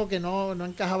que algo que no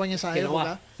encajaba en esa que no época.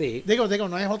 va. Sí, Digo,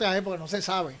 no es otra época, no se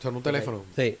sabe. Son un teléfono.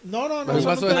 sí. No, Un eso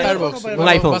vaso no de es Starbucks. teléfono, Un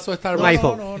iPhone. Un vaso de Starbucks. Un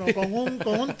iPhone.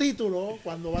 con un título,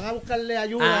 cuando van a buscarle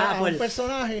ayuda a pues, un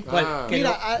personaje, Ah. Que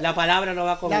mira, la palabra no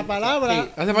va con la palabra, Sí,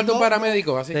 Hace falta un no,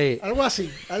 paramédico, así. sí,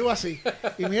 algo así.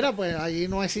 Y mira, pues ahí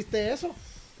no existe eso.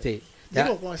 sí. Ya,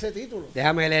 Digo, con ese título.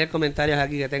 déjame leer comentarios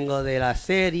aquí que tengo de la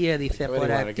serie. Dice por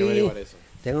Hay que aquí. averiguar eso.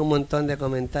 Tengo un montón de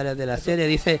comentarios de la serie.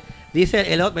 Dice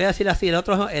voy a decir así, el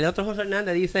otro José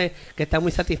Hernández dice que está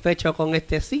muy satisfecho con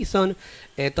este season.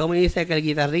 Tommy dice que el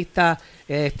guitarrista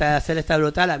la serie está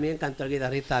brutal. A mí me encantó el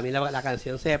guitarrista. A mí la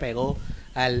canción se pegó.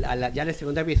 Ya en el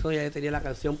segundo episodio ya tenía la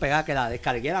canción pegada, que la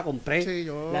descargué, la compré. Sí,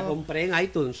 La compré en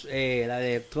iTunes, la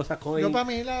de Tosa Coin Yo para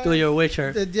mí, to Your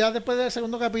Witcher. ya después del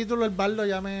segundo capítulo, el bardo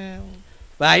ya me...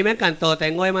 Pues ahí me encantó.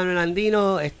 Tengo a Emanuel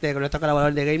Andino, con nuestro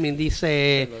colaborador de gaming,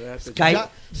 dice Lo dejaste. Sky.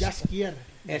 Ya quiere.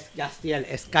 Es Jastiel,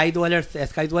 Sky Dweller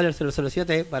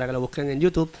 007, para que lo busquen en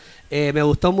YouTube. Me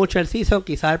gustó mucho el season.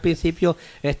 Quizás al principio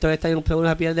esto está en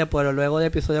una pierde, pero luego de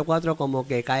episodio 4 como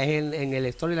que caes en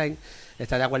el storyline.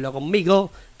 ¿Estás de acuerdo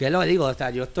conmigo? Que lo digo, o sea,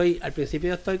 al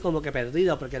principio estoy como que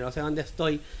perdido porque no sé dónde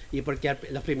estoy, y porque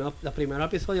los primeros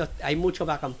episodios hay mucho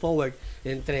back and forward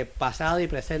entre pasado y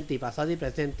presente,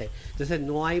 entonces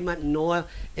no hay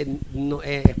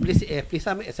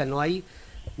explícitamente, o sea,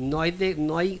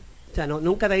 o sea,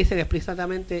 nunca te dicen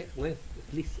explícitamente,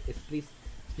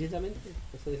 explícitamente,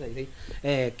 eso dice ahí,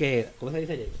 que, ¿cómo se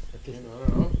dice, James?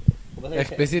 No. ¿Cómo se dice?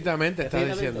 Explícitamente está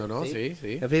Explícitamente, diciendo, ¿no? sí.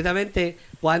 Sí. Explícitamente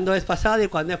cuando es pasado y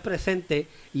cuando es presente,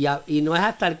 y no es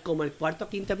hasta como el cuarto o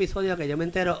quinto episodio que yo me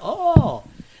entero.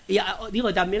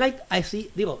 Digo, también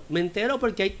me entero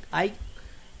porque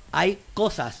hay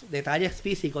cosas, detalles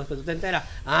físicos que tú te enteras.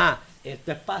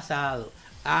 Esto es pasado,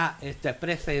 esto es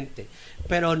presente,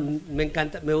 pero me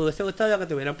encanta, me hubiese gustado que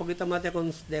tuviera un poquito más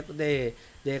o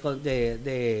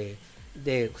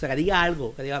sea, que diga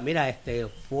algo, que diga, mira,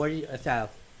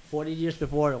 40 years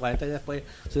before, o 40 años después,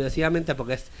 sucesivamente,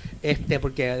 porque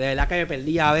porque de verdad que me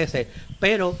perdía a veces,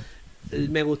 pero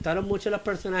me gustaron mucho los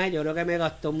personajes. Yo creo que me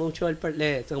gustó mucho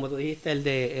como tú dijiste, el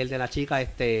de la chica,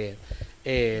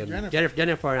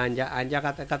 Jennifer Anja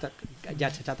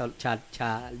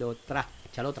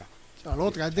Chalotra.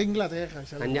 Chalotra, es de Inglaterra.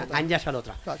 Anja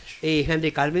Chalotra. Touch. Y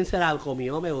Henry Calvin se la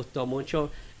comió, me gustó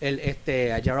mucho a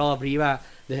Gerald Riva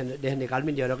de Henry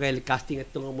Calvin. Yo creo que el casting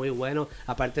estuvo muy bueno,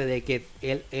 aparte de que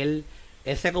él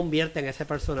se convierte en ese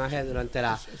personaje durante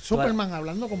la Superman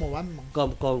hablando como Batman.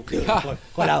 con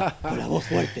la voz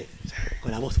fuerte,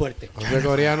 con la voz fuerte. Robert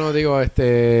Coreano,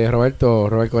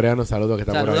 Robert Coreano, saludos que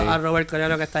está por Saludos ahí. a Robert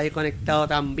Coreano, que está ahí conectado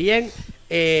también.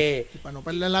 Y para no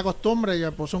perder la costumbre,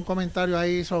 yo puse un comentario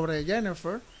ahí sobre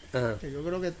Jennifer, Ajá. que yo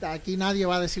creo que aquí nadie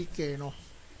va a decir que no.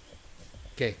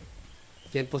 ¿Qué?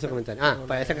 ¿Quién puso el comentario?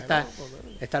 Parece que está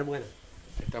buena.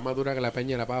 Está más dura que la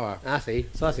peña y la pava. Sí,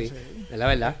 eso así. Sí. Es la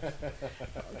verdad.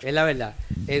 Es la verdad.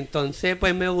 Entonces,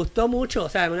 pues me gustó mucho. O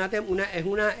sea,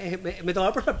 me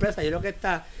tomó por sorpresa. Yo creo que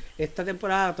esta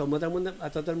temporada tomó a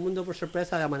todo el mundo por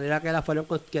sorpresa, de la manera que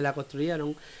la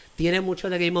construyeron. Tiene mucho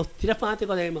de Game of Thrones. Si eres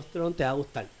fanático de Game of Thrones, te va a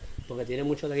gustar. Porque tiene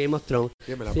mucho de Game of Thrones.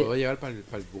 Sí, me la Sí. puedo llevar para el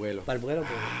vuelo. Para el vuelo,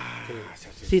 pues,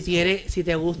 Sí. si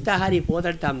te gusta Harry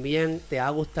Potter también te va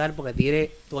a gustar, porque tiene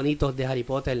tonitos de Harry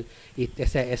Potter y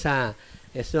esa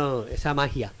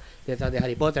magia detrás de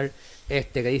Harry Potter.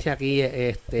 Que dice aquí,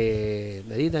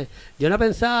 me dice, yo no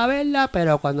pensaba verla,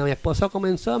 pero cuando mi esposo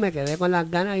comenzó me quedé con las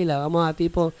ganas y la vamos a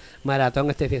tipo maratón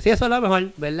este fin. Sí, eso es lo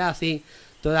mejor, ¿verdad? Así,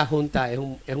 toda junta, es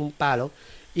un palo.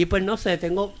 Y pues no sé,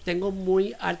 tengo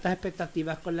muy altas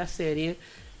expectativas con la serie.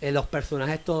 Los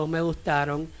personajes todos me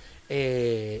gustaron.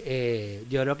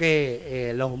 Yo creo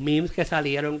que los memes que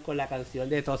salieron con la canción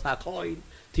de Tosa Coin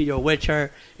to Your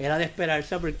Witcher era de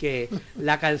esperarse, porque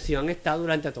la canción está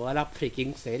durante toda la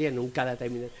freaking serie, nunca la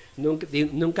terminé,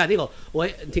 nunca digo,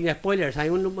 sin spoilers, hay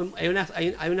un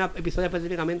episodio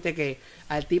específicamente que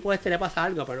al tipo le pasa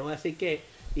algo, pero no voy a decir que,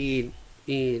 y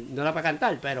no la va a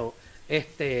cantar, pero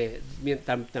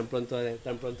tan pronto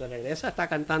regresa, está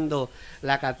cantando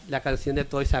la canción de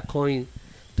Toys a Coin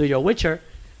to Your Witcher.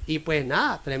 Y pues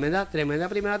nada, tremenda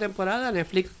primera temporada.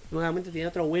 Netflix nuevamente tiene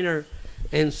otro winner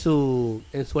en su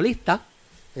lista,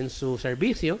 en su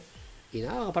servicio. Y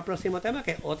nada, vamos para el próximo tema,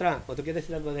 que otra. ¿O tú quieres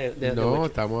decir algo de No, Witcher?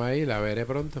 estamos ahí, la veré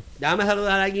pronto. Déjame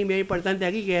saludar a alguien bien importante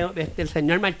aquí, que el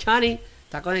señor Marchani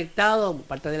está conectado,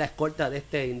 parte de la escolta de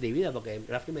este individuo, porque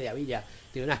Rafi Mediavilla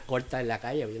tiene una escolta en la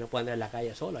calle, yo no puedo andar en la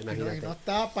calle solo, Y imagínate. no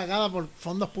está pagada por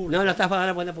fondos públicos. No está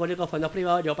pagando por público, fondos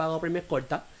privados, yo pago por mi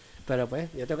escolta, pero pues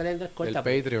yo tengo que tener escolta. El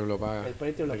Patreon lo paga. El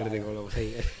Patreon lo El paga. criticólogo.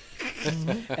 Sí.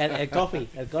 el coffee.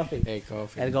 El coffee.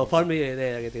 El GoFundMe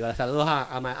que te digo. Saludos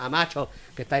a Macho,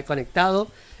 que está ahí conectado.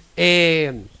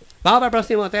 Vamos para el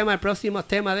próximo tema. El próximo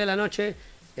tema de la noche.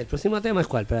 ¿El próximo tema es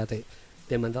cuál? Espérate.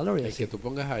 The Mandalorian. El que tú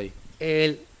pongas ahí.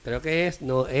 Creo que es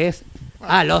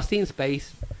Lost in Space.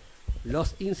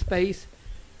 Lost in Space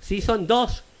Season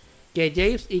 2, que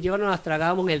James y yo nos las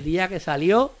tragamos el día que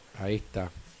salió Ahí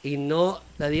está. y no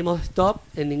le dimos stop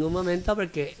en ningún momento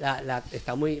porque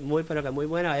está muy pero que muy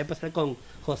buena. Voy a empezar con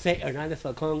José Hernández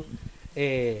Falcón.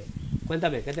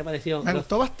 Cuéntame, ¿qué te pareció? Me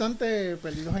gustó bastante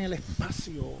Perdidos en el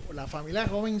Espacio. La familia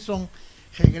Robinson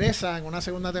regresa en una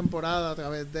segunda temporada a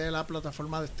través de la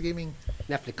plataforma de streaming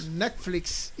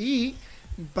Netflix, y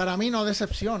para mí no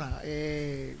decepciona.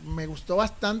 Me gustó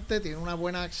bastante, tiene una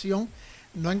buena acción.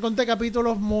 No encontré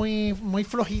capítulos muy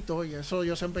flojitos, y eso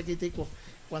yo siempre critico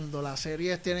cuando las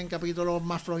series tienen capítulos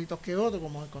más flojitos que otros,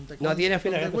 como encontré con, No tiene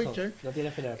con The filler. Witcher. No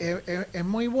tiene filler. Es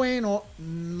muy bueno.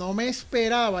 No me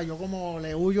esperaba, yo como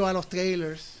le huyo a los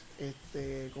trailers,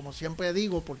 como siempre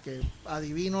digo, porque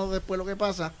adivino después lo que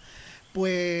pasa,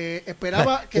 pues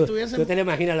esperaba que tuviesen... ¿Tú te lo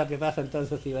imaginas lo que pasa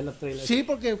entonces si ves los trailers? Sí,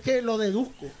 porque es que lo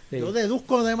deduzco. Sí. Yo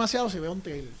deduzco demasiado si veo un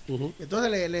trailer. Ujú.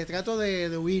 Entonces le trato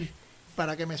de huir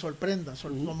para que me sorprenda.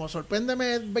 Como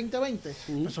sorpréndeme 2020,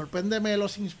 Ujú. me sorpréndeme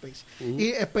los In Space. Ujú. Y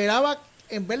esperaba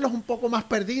en verlos un poco más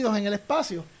perdidos en el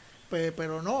espacio,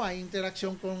 pero no, hay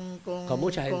interacción con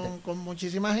mucha gente. con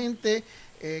muchísima gente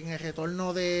en el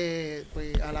retorno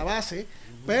a la base,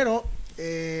 pero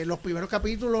los primeros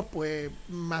capítulos, pues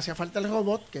me hacía falta el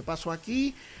robot. ¿Qué pasó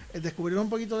aquí? Descubrir un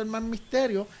poquito del más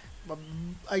misterio.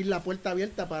 Hay la puerta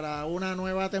abierta para una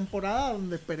nueva temporada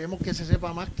donde esperemos que se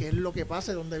sepa más qué es lo que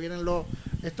pasa, dónde vienen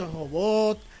estos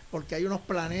robots, porque hay unos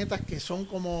planetas que son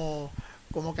como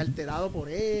que alterados por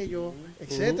ellos,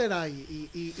 etcétera.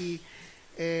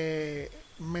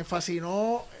 Me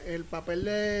fascinó el papel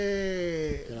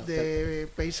de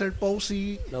Pacer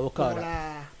Posey. Lo busco como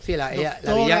ahora. Sí, la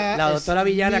doctora doctora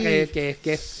villana Smith. que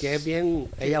es bien,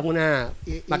 ella es una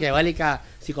maquiavélica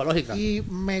psicológica. Y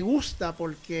me gusta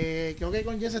porque creo que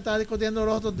con Jess estaba discutiendo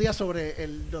los otros días sobre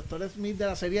el Dr. Smith de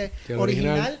la serie Que el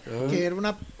original, original.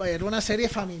 que era una serie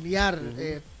familiar,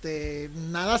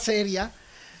 nada seria.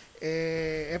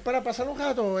 Es para pasar un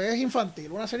rato, es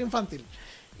infantil, una serie infantil.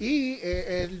 Y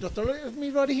el Dr.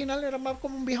 Smith original era más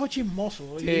como un viejo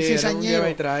chismoso y cizañero.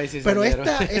 Pero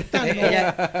esta no.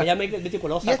 ella es muy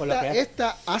meticulosa Y con lo que hace.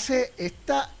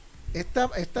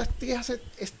 esta actriz hace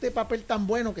este papel tan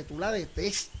bueno que tú la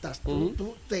detestas,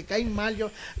 tú te caes mal,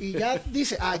 y ya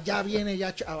dice, ya viene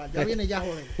ya chaval, ya viene ya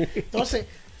joder. Entonces,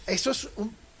 eso es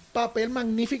un papel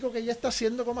magnífico que ella está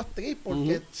haciendo como actriz,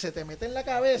 porque se te mete en la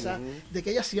cabeza de que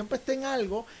ella siempre está en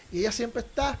algo, y ella siempre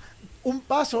está un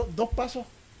paso, dos pasos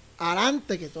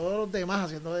adelante que todos los demás,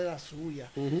 haciendo de la suya.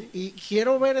 Y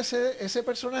quiero ver ese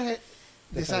personaje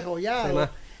desarrollado,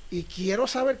 y quiero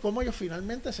saber cómo ellos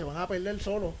finalmente se van a perder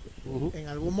solos en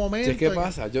algún momento. Si es que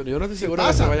pasa, yo no estoy seguro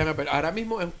que se vayan a perder. Ahora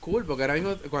mismo es cool, porque ahora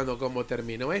mismo como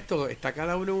terminó esto, está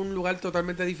cada uno en un lugar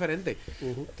totalmente diferente.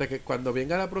 O sea que cuando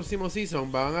venga la próxima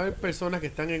season van a haber personas que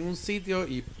están en un sitio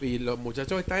y los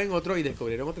muchachos están en otro y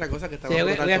descubrieron otra cosa que estaban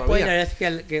Un todavía. spoiler es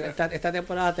que esta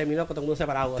temporada terminó con todo el mundo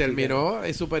separado. así Terminó,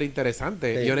 es súper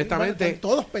interesante. Sí. Y honestamente, Están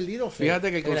todos perdidos.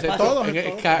 fíjate que el En el concepto,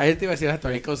 espacio. él te iba a decir esto,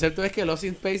 el concepto es que Lost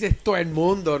in Space es todo el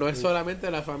mundo, no es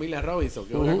solamente la familia Robinson,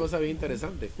 que es una cosa bien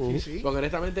interesante. Sí. Porque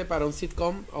honestamente para un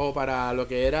sitcom o para lo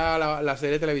que era la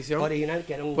serie de televisión, original,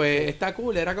 que era un... pues está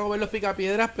cool, era como ver los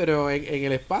picapiedras pero en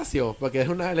el espacio, porque es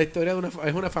la historia de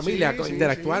una familia Sí,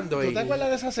 interactuando. sí. ¿Tú te acuerdas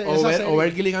de esa serie? O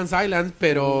ver Gilligan's Island,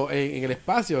 pero en el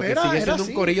espacio, Pero que sigue era siendo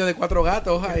así. un corillo de 4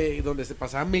 gatos donde se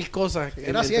pasaban 1000 cosas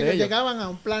Era así, entre ellos ellos. llegaban a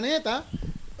un planeta,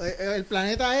 el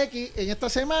planeta X, en esta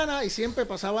semana, y siempre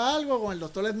pasaba algo con el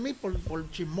Dr. Smith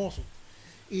por chismoso.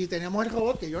 Y teníamos el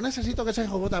robot, que yo necesito que ese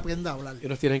robot aprenda a hablar. Y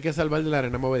nos tienen que salvar de la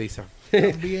arena movediza.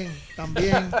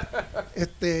 También.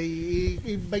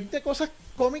 Y 20 cosas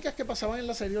cómicas que pasaban en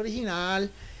la serie original.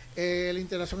 La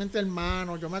interacción entre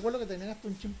hermanos. Yo me acuerdo que tenían hasta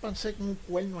un chimpancé con un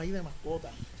cuerno ahí de mascota.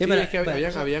 Sí, pero- es que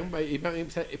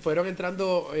pero- fueron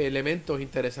entrando elementos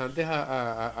interesantes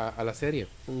a la serie.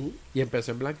 Y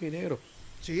empezó en blanco y negro.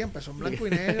 Sí, empezó en blanco y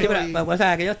Sí, negro. pero, pues, en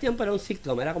aquellos tiempos era un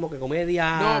sitcom, era como que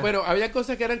comedia. No, bueno, había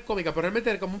cosas que eran cómicas, pero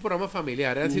realmente era como un programa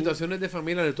familiar. Eran situaciones de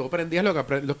familia donde tú aprendías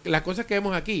las cosas que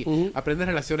vemos aquí. Aprendes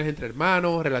relaciones entre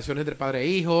hermanos, relaciones entre padre e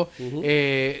hijo.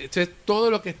 Entonces, todo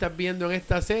lo que estás viendo en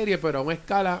esta serie, pero a una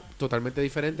escala totalmente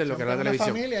diferente de lo que era la televisión.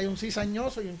 En una familia hay un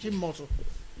cizañoso y un chismoso.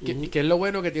 Que es lo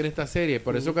bueno que tiene esta serie.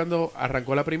 Por eso cuando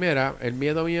arrancó la primera, el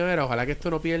miedo mío era ojalá que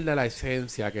esto no pierda la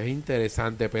esencia, que es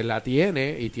interesante. Pues la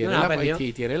tiene y tiene,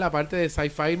 y tiene la parte de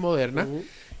sci-fi moderna.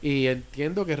 Y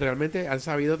entiendo que realmente han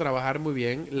sabido trabajar muy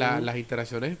bien las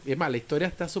interacciones. Y es más, la historia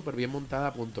está súper bien montada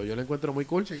a punto. Yo la encuentro muy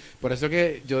cool. Sí. Por eso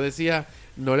que yo decía,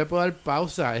 no le puedo dar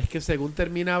pausa. Es que según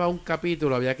terminaba un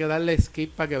capítulo, había que darle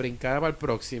skip para que brincara para el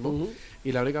próximo.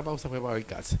 Y la única pausa fue para ver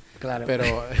Cats. Claro.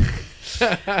 Pero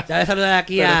ya le saludar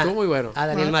aquí muy bueno. a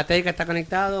Daniel Matei, que está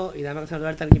conectado. Y dame que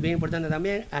saludar a alguien bien importante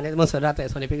también. A Ned Monserrate de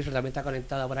Sony Pictures también está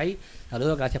conectada por ahí.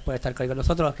 Saludos, gracias por estar con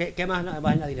nosotros. ¿Qué más va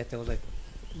a añadir José?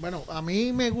 Bueno, a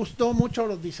mí me gustó mucho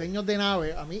los diseños de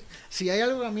naves. A mí, si hay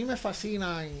algo que a mí me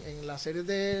fascina en las series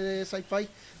de sci-fi,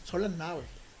 son las naves.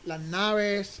 Las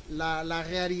naves, la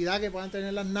realidad que puedan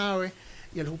tener las naves.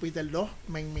 Y el Júpiter 2,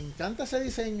 me encanta ese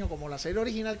diseño, como la serie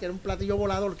original, que era un platillo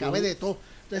volador, cabe de todo.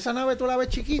 Entonces esa nave tú la ves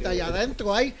chiquita y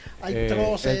adentro hay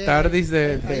troces. El TARDIS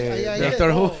de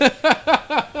Doctor Who.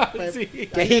 Pues, sí.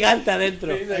 Qué gigante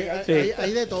adentro.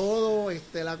 Hay de todo.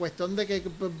 La cuestión de que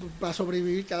para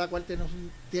sobrevivir cada cual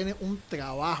tiene un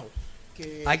trabajo.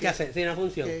 Hay que hacer, sí, una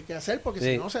función. Que hacer, porque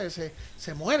si no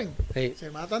se mueren, se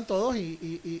matan todos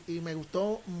y me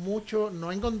gustó mucho.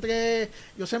 No encontré,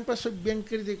 yo siempre soy bien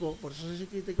crítico, por eso soy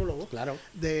criticólogo, claro,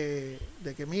 de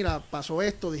que mira, pasó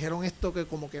esto, dijeron esto que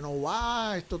como que no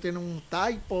va, esto tiene un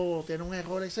typo, tiene un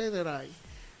error, etcétera. Y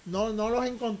no los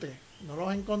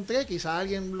encontré, quizás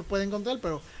alguien los puede encontrar,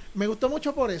 pero me gustó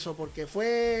mucho por eso, porque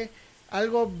fue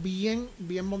algo bien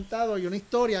montado y una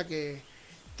historia que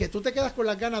tú te quedas con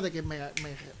las ganas de que me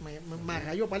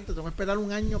rayo parte, tengo que esperar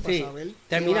un año para saber.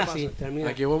 Termina así, termina.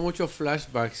 Aquí hubo muchos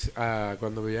flashbacks a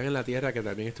cuando vivían en la Tierra que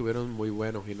también estuvieron muy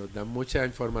buenos y nos dan mucha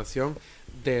información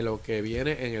de lo que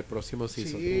viene en el próximo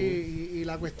season. Sí, y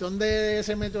la cuestión de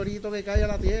ese meteorito que cae a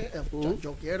la Tierra,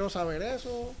 yo quiero saber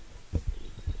eso.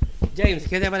 James,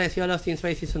 ¿qué te pareció Lost in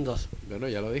Space Season 2? Bueno,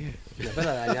 ya lo dije. No, pero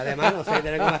además, no sé,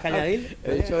 ¿tienes algo más que añadir?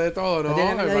 He dicho de todo, ¿no?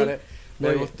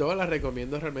 Me gustó, la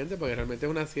recomiendo realmente, porque realmente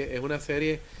es una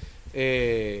serie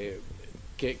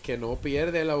que no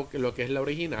pierde lo que es la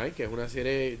original, que es una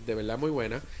serie de verdad muy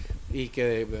buena, y que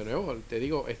de nuevo, te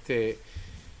digo,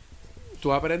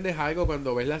 tú aprendes algo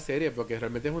cuando ves la serie, porque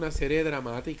realmente es una serie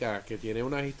dramática que tiene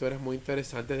unas historias muy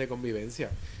interesantes de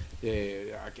convivencia.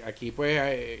 Aquí pues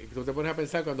tú te pones a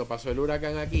pensar cuando pasó el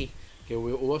huracán aquí, que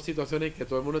hubo situaciones que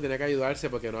todo el mundo tenía que ayudarse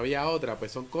porque no había otra,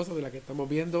 pues son cosas de las que estamos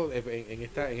viendo en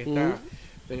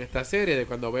esta serie, de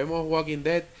cuando vemos Walking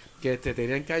Dead, que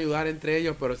tenían que ayudar entre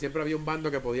ellos, pero siempre había un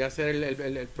bando que podía ser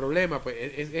el problema. Pues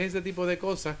es ese tipo de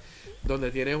cosas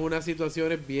donde tienes unas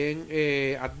situaciones bien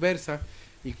adversas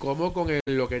y cómo con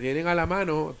lo que tienen a la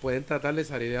mano pueden tratar de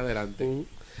salir adelante.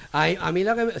 A mí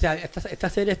o sea, esta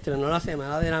serie estrenó la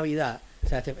semana de Navidad, o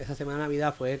sea, esa semana de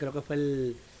Navidad creo que fue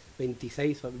el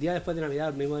 26, o el día después de Navidad,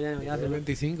 el mismo día de Navidad. El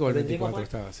 25 o el 24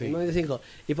 estaba, sí. El 25.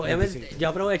 Y pues, obviamente yo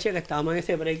aproveché que estábamos en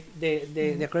ese break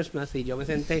de Christmas y yo me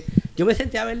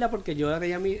senté a verla porque yo la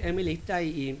tenía en mi lista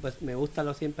y pues me gustan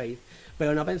los 100 países,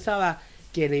 pero no pensaba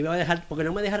que me iba a dejar, porque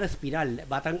no me deja respirar,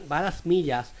 va a las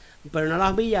millas, pero no a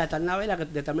las millas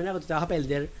de tal manera que tú te vas a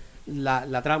perder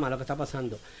la trama, lo que está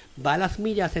pasando. Va a las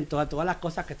millas en todas las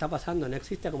cosas que está pasando. No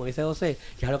existe, como dice José,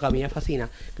 que es algo que a mí me fascina,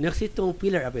 no existe un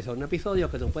filler episodio, un episodio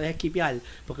que tú puedes esquipear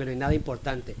porque no hay nada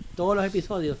importante. Todos los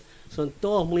episodios son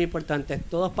todos muy importantes,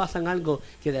 todos pasan algo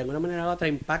que de alguna manera u otra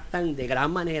impactan de gran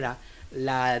manera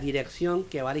la dirección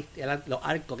que va los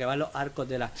arcos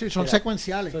de la... Sí, son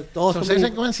secuenciales. Son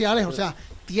secuenciales, o sea,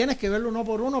 tienes que verlo uno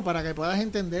por uno para que puedas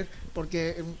entender,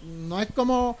 porque no es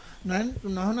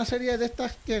una serie de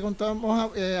estas que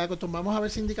acostumbramos a ver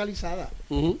sindicalizada,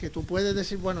 que tú puedes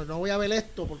decir, bueno, no voy a ver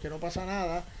esto porque no pasa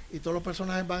nada y todos los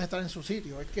personajes van a estar en su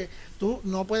sitio. Es que tú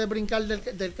no puedes brincar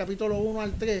del capítulo 1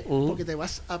 al 3 porque te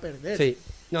vas a perder. Sí.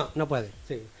 No puede,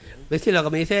 sí. Sí, lo que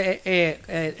me dice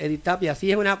Edith Tapia,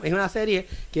 sí, es una serie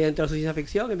que dentro de su ciencia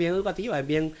ficción es bien educativa,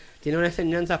 tiene unas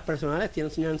enseñanzas personales, tiene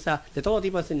enseñanzas de todo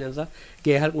tipo de enseñanzas,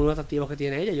 que es algunos atractivos que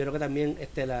tiene ella. Yo creo que también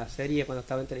la serie cuando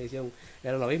estaba en televisión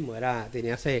era lo mismo,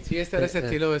 tenía ese... Sí, era ese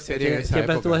estilo de serie en esa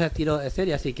siempre época. tuvo ese estilo de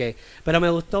serie, así que... Pero me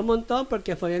gustó un montón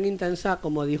porque fue bien intensa,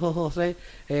 como dijo José,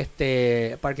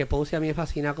 Parker Posey a mí me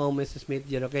fascina con Mrs. Smith.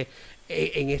 Yo creo que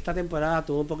en esta temporada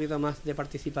tuvo un poquito más de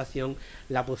participación,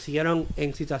 la pusieron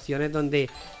en situaciones donde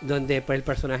pues, el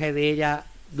personaje de ella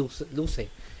luce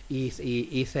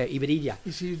y brilla.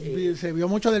 Y sí, se vio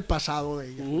mucho del pasado de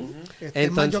ella.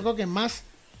 Entonces, yo creo que más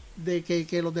de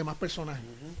que los demás personajes.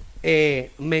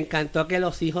 Me encantó que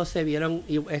los hijos se vieron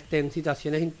en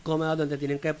situaciones incómodas donde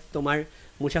tienen que tomar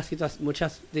muchas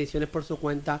decisiones por su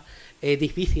cuenta,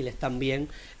 difíciles también,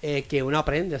 que uno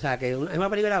aprende. O sea, que es una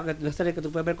película que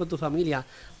tú puedes ver con tu familia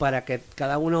para que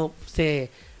cada uno se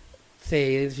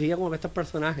identifique como estos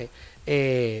personajes.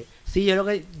 Sí,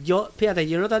 fíjate,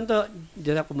 yo no tanto,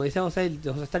 como dice José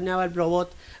extrañaba el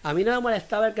robot. A mí no me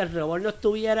molestaba el que el robot no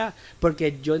estuviera,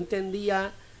 porque yo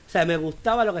entendía, o sea, me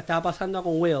gustaba lo que estaba pasando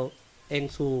con Will en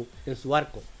su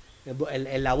arco,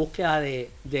 en la búsqueda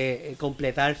de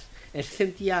completar. Él se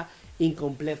sentía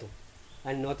incompleto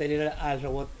al no tener al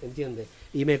robot, ¿entiendes?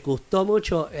 Y me gustó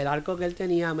mucho el arco que él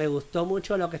tenía, me gustó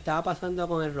mucho lo que estaba pasando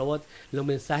con el robot, los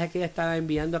mensajes que él estaba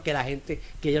enviando que la gente,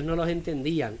 que ellos no los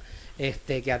entendían.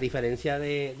 Que a diferencia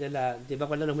yo me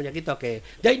acuerdo de los muñequitos que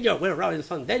Danger, Will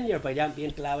Robinson, Danger, pues ya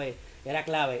bien era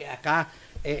clave. Acá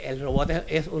el robot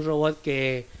es un robot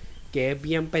que es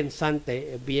bien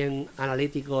pensante, es bien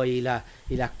analítico y las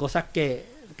cosas que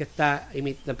está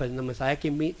los mensajes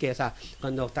que o sea,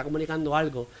 cuando está comunicando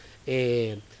algo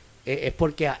es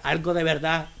porque algo de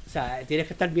verdad, o sea, tienes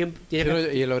que estar bien. Y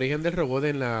el origen del robot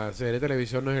en la serie de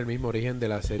televisión no es el mismo origen de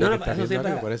la serie que está viendo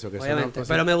acá, por eso que obviamente,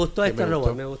 pero me gustó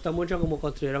robot, me gustó mucho cómo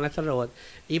construyeron este robot.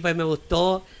 Y pues me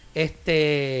gustó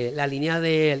la línea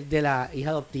de la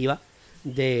hija adoptiva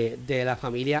de la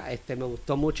familia. Me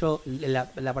gustó mucho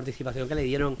la participación que le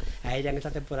dieron a ella en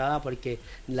esta temporada, porque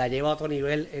la lleva a otro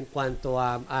nivel en cuanto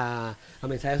a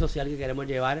mensaje social que queremos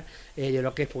llevar. Yo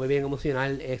creo que fue bien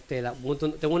emocional.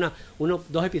 Tengo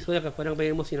dos episodios que fueron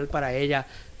bien emocional para ella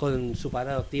con su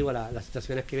padre adoptivo, las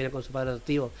situaciones que vienen con su padre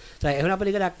adoptivo. O sea, es una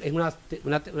película, es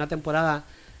una temporada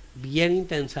bien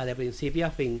intensa de principio a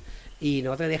fin, y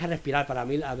no te deja respirar. Para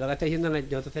mí, lo que estoy diciendo,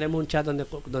 nosotros tenemos un chat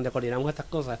donde coordinamos estas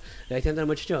cosas. Le estoy diciendo al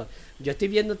muchacho, yo estoy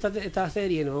viendo esta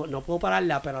serie, no puedo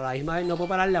pararla, pero a la misma vez no puedo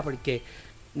pararla porque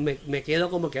me quedo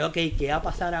como que, ok, ¿qué va a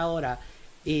pasar ahora?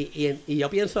 Y yo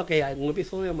pienso que en un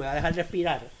episodio me va a dejar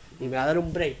respirar y me va a dar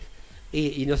un break.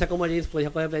 Y no sé cómo James podía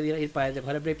pedir ir para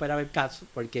coger el break para ver Cats,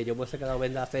 porque yo me he quedado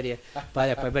viendo la serie para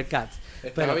después ver Cats.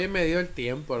 Estaba bien medido el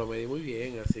tiempo, lo medí muy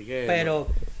bien, así que...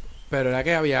 Pero era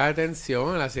que había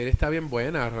atención, la serie está bien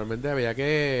buena, realmente había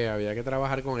que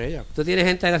trabajar con ella. Tú tienes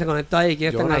gente que se conectó ahí,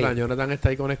 ¿quién está ahí? Jonathan está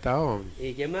ahí conectado.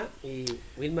 ¿Y quién más? Y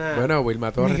Wilma. Bueno,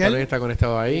 Wilma Torres también está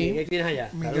conectado ahí. ¿Qué tienes allá?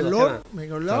 Miguel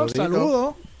Lord,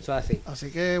 saludos.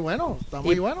 Así que bueno, está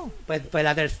muy bueno. Pues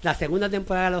la segunda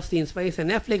temporada de los Teen Space en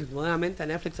Netflix, nuevamente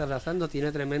Netflix arrasando,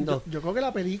 tiene tremendo. Yo creo que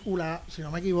la película, si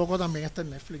no me equivoco, también está en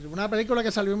Netflix. Una pelíula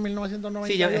que salió en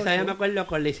 1998. Sí, esa ya me acuerdo,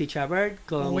 con Lacey Chabert,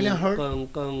 con William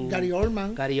Hurt, con Gary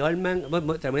Oldman,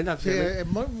 tremenda. Sí,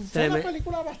 fue una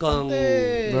película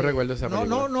bastante. No recuerdo esa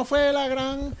película. No fue la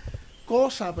gran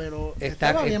cosa, pero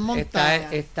estaba bien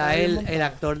montada. Está el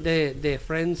actor de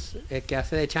Friends, que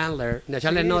hace de Chandler. De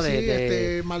Chandler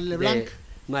Mark LeBlanc.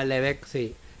 Mark LeBlanc,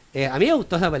 sí. A mí me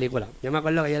gustó esa película. Yo me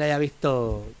acuerdo que yo la había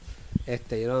visto.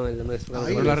 Yo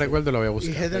no la recuerdo, lo voy a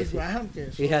buscar. Y Heather Graham,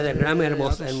 Heather Graham,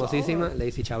 hermosísima.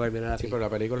 Lacey Chabert, mira la Sí, pero la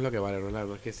película es lo que vale,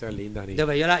 no es que sea linda ni. Yo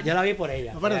la vi por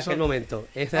ella, en aquel momento.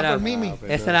 Esa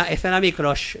era mi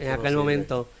crush en aquel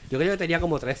momento. Yo creo que tenía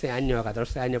como 13 años o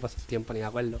 14 años por ese tiempo, ni me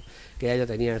acuerdo. Que ya yo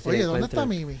tenía. Oye, ¿dónde está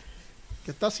Mimi?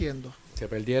 ¿Qué está haciendo? Se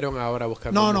perdieron ahora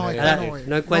buscando mujeres.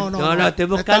 No, estoy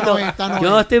buscando. Yo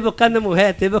no estoy buscando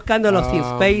mujeres, estoy buscando los Teen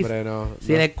Space.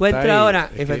 Si la encuentro ahora,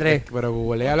 F3. Pero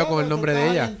googlealo con el nombre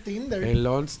de ella. En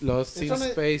los Teen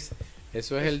Space.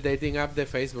 Eso es el dating app de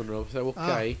Facebook, no se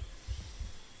busca ahí.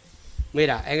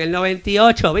 Mira, en el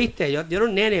 98, ¿viste? Yo era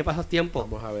un nene para esos tiempos.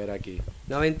 Vamos a ver aquí.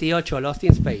 98, Lost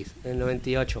in Space, en el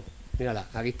 98. Mírala,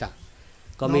 aquí está.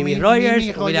 Con Mimi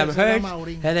Rogers, William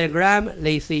Hurt, Heather Graham,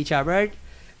 Lacey Chabert,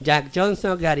 Jack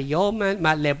Johnson, Gary Oldman,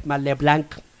 Mark LeBlanc,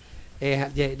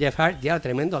 Jeff Hart. Ya,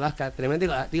 tremendo ahora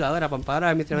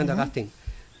es mi tremendo casting.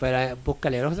 Pero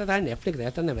búscale, no está en Netflix, debe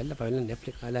estar de verla para verla en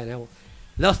Netflix, verla de nuevo.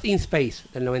 Lost in Space,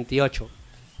 del 98.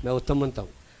 Me gustó un montón.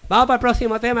 Vamos para el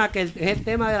próximo tema, que es el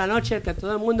tema de la noche, el que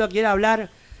todo el mundo quiere hablar.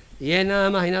 Y es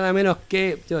nada más y nada menos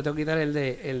que... tengo que quitar el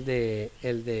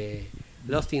de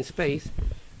Lost in Space.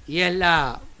 Y es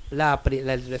la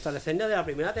reseña de la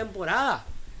primera temporada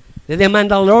de The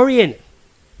Mandalorian,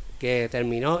 que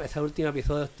terminó. Ese último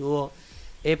episodio estuvo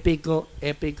épico. The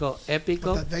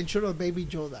Adventure of Baby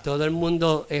Yoda. Todo el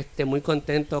mundo muy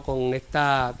contento con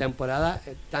esta temporada.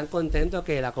 Tan contento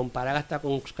que la comparan hasta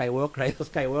con Skywalker,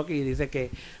 y dice que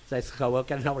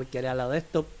Skywalker no quiere hablar de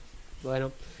esto.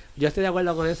 Bueno, yo estoy de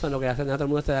acuerdo con eso, no que hacer, no todo el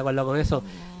mundo está de acuerdo con eso.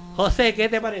 José, ¿qué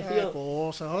te pareció?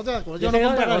 Otra cosa. Yo Yo sé que no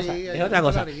es otra cosa, compararía. es yo otra no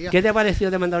cosa. compararía. ¿Qué te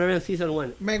pareció de Mandalorian Season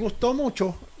 1? Me gustó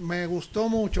mucho,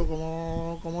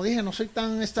 como dije, no soy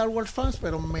tan Star Wars fans,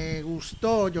 pero me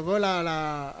gustó. Yo creo que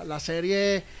la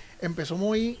serie empezó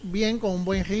muy bien, con un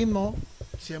buen ritmo.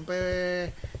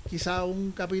 Siempre quizá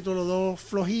un capítulo o dos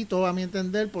flojito, a mi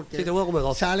entender, porque Sí, tuvo como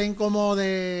dos. salen como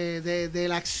de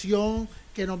la acción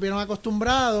que nos vieron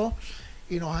acostumbrados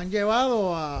y nos han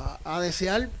llevado a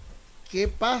desear qué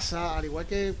pasa, al igual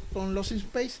que con Lost in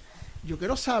Space. Yo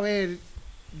quiero saber,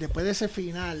 después de ese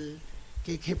final,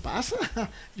 ¿qué pasa?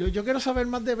 Yo quiero saber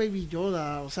más de Baby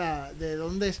Yoda, o sea, de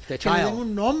dónde es, The que le den Child.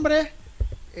 un nombre.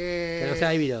 Que no sea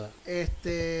Baby Yoda.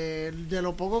 De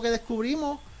lo poco que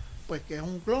descubrimos, pues que es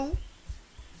un clon,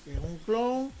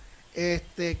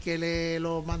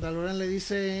 los Mandalorian le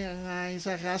dicen a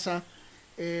esa raza,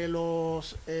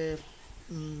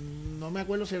 no me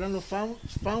acuerdo si eran los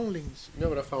Foundlings. No,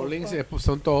 pero Foundlings pues,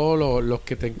 son todos los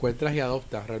que te encuentras y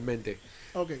adoptas realmente.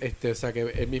 Okay. O sea que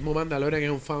el mismo Mandalorian es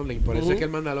un Foundling. Por eso es que el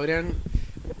Mandalorian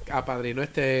apadrinó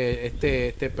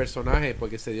este personaje,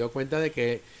 porque se dio cuenta de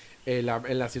que en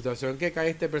la situación que cae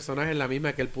este personaje es la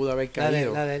misma que él pudo haber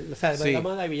caído. O sea, Sí,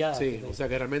 vamos a Baby Yoda. sí, o sea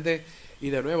que realmente, y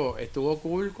de nuevo, estuvo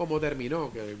cool como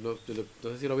terminó, que no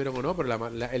sé si lo vieron o no, pero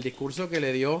el discurso que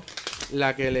le dio,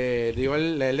 le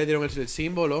dieron el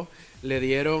símbolo, le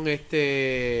dieron el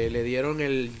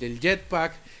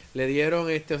jetpack, le dieron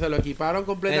o sea, lo equiparon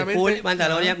completamente. El full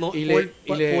Mandalorian, Ajá.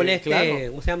 Claro.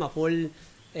 ¿cómo se llama? Full,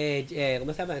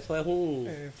 ¿cómo se llama? Eso es un...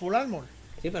 Full Armor.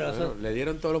 Sí, pero Bueno, eso... le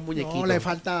dieron todos los muñequitos. No, le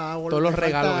falta algo. Todos los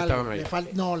regalos que estaban ahí. Le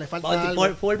falta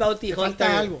algo. Full Bounty Le Hunter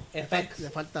falta algo. FX. Le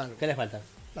falta algo. ¿Qué le falta?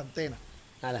 La antena.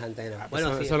 Ah, las antenas. Bueno,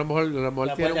 Bueno, sí. eso a lo mejor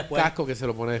La tiene un después. casco que se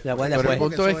lo pone después. La Pero después. el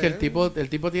punto es que Porque eso el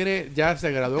tipo tiene, ya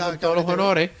se graduó con todos los Cable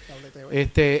honores.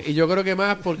 TV. Y yo creo que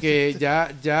más porque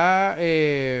ya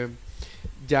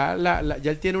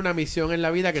él tiene una misión en la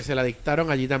vida que se la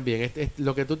dictaron allí también.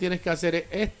 Lo que tú tienes que hacer es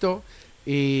esto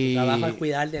y Trabajo al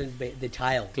cuidar del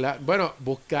child. bueno,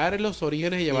 buscar los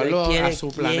orígenes y Y llevarlo ver quién a es- su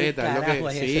quién planeta. Es lo carajo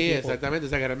es sí, ese tipo. exactamente. O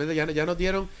sea, que realmente ya no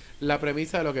dieron la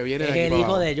premisa de lo que viene Es de aquí el para hijo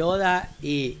abajo. de Yoda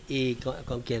y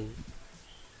 ¿con quién?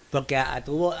 Porque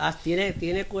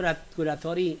tiene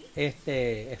curatory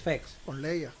effects. Con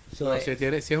Leia. So, No, si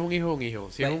es un hijo, un hijo.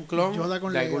 Si es Pues, un clon, Yoda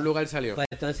con de algún Leia. lugar salió. pues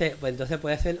entonces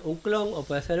puede ser un clon o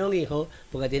puede ser un hijo,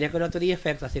 porque tiene curatory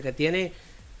effects, así que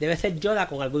debe ser Yoda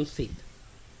con algún Sith.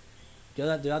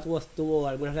 Yoda tuvo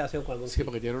alguna relación con algún Sí, Sith.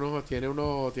 porque tiene unos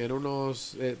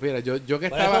mira, yo que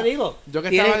Por estaba eso digo, yo que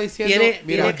tiene- estaba diciendo, tiene-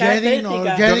 mira, tiene Jedi no,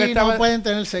 características. Yo que Jedi estaba- no pueden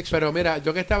tener sexo. pero mira,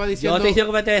 yo que estaba Yo diciendo no te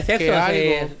hicieron cometer de sexo, que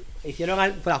algo-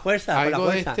 hicieron por la fuerza, por la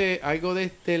algo fuerza. algo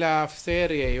de la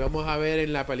serie íbamos a ver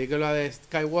en la película de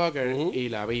Skywalker Ujú. y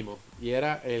la vimos. Y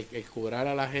era el jurar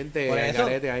a la gente Por al eso,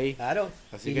 garete ahí. Claro.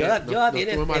 Así Y que Yoda, no- Yoda no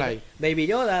tiene estuvo mal ahí. Baby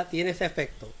Yoda tiene ese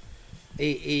efecto.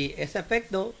 Y ese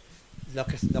efecto, los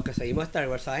que seguimos Star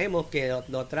Wars sabemos que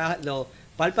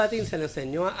Palpatine se lo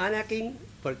enseñó a Anakin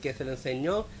porque se lo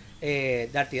enseñó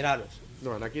Darth Tyrannus.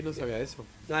 No, Anakin no sabía eso.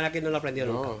 No, Anakin no lo aprendió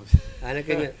No. nunca.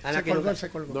 Anakin Se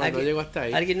colgó. No, no llegó hasta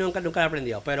ahí. Anakin nunca lo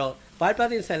aprendió. Pero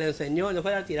Palpatine se le enseñó, no fue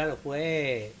Darth Tyrannus,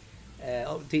 fue...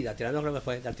 sí, Darth Tyrannus creo que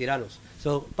fue Darth Tyrannus.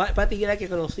 So, Palpatine era el que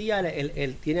conocía,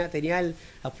 tenía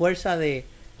la fuerza de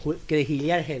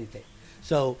giliar gente.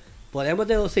 So, podemos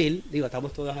deducir, digo,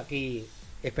 estamos todos aquí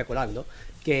especulando,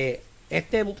 que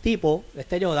este tipo,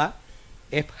 este Yoda,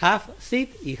 es half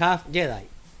Sith y half Jedi.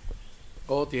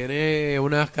 O tiene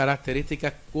unas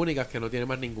características únicas que no tiene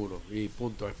más ninguno. Y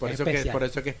punto. Es por eso que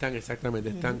están están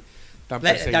tan Darth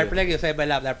perseguidos. Plagueis, es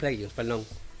verdad, Darth Plagueis, perdón.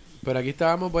 Pero aquí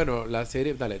estábamos, bueno, la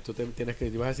serie, dale, tú tienes que,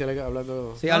 ¿ibas a decir algo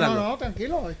hablando? Sí, No, háblalo. no,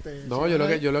 tranquilo. No, yo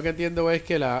lo que entiendo es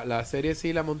que la serie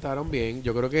sí la montaron bien.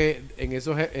 Yo creo que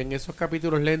en esos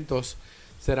capítulos lentos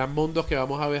serán mundos que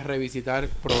vamos a ver revisitar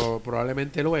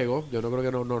probablemente luego. Yo no creo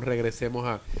que nos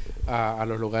regresemos a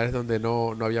los lugares donde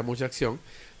no había mucha acción.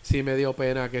 Sí me dio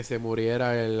pena que se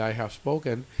muriera el I Have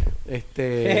Spoken.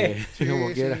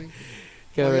 Como quiera.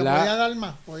 Que de verdad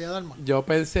Podía dar más. yo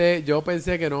pensé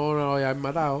que no lo habían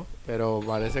matado, pero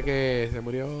parece que se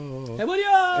murió. ¡Se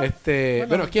murió!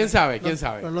 Bueno, quién sabe.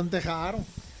 Pero lo enterraron.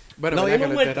 Bueno, Lo verdad que vimos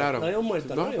lo muerto, enterraron. lo vimos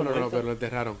muerto, No, lo vimos pero muerto. pero lo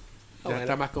enterraron. Ya bueno.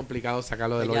 está más complicado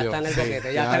sacarlo del Ya hoyo. está en el Sí,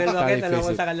 boquete, ya está en el está boquete, no vamos a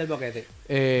difícil. sacarle el boquete.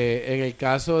 En el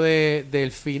caso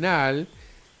del final,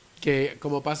 que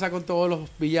como pasa con todos los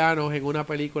villanos en una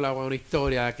película o en una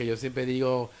historia, que yo siempre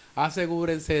digo,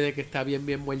 asegúrense de que está bien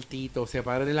muertito,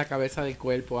 separen la cabeza del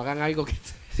cuerpo, hagan algo que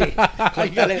Sí,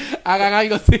 córtale, hagan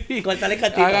algo sí, córtale el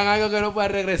cantito. hagan algo que no pueda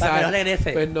regresar, Para que no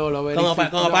regrese. pues no lo Como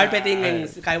verificaron. Palpatine en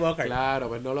Skywalker. Claro,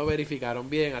 pues no lo verificaron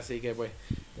bien, así que pues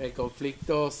el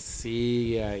conflicto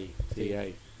sigue ahí.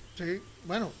 Sí,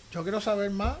 bueno, yo quiero saber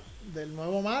más del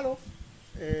nuevo malo.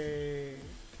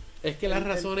 Es que las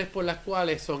razones por las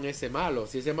cuales son ese malo.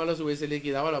 Si ese malo se hubiese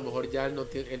liquidado, a lo mejor ya él no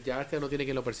tiene, no tiene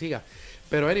quien lo persiga.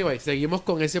 Pero anyway, seguimos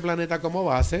con ese planeta como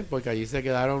base, porque allí se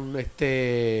quedaron los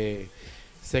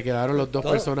dos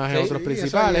Todo, personajes sí, otros Y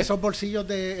principales. esos bolsillos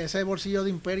ese bolsillo de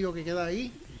imperio que queda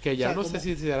ahí. Que ya O sea, no como- sé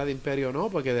si será de imperio o no,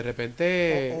 porque de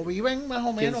repente... O viven más o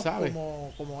 ¿quién menos sabe?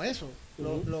 como eso.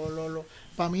 Ujú.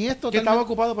 Para mí esto que estaba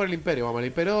ocupado por el imperio, vamos. El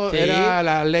imperio Sí. era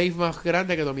la ley más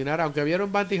grande que dominara. Aunque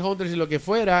hubieron bounty hunters y lo que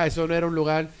fuera, eso no era un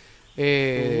lugar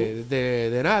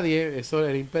de nadie. Eso,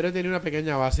 el imperio tenía una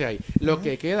pequeña base ahí. Lo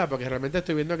que queda, porque realmente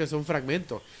estoy viendo que son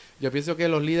fragmentos. Yo pienso que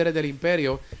los líderes del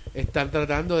imperio están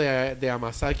tratando de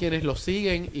amasar quienes los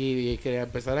siguen y que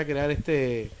empezar a crear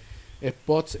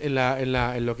spots en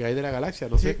lo que hay de la galaxia.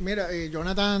 No Sí, sé. mira,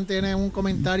 Jonathan tiene un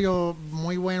comentario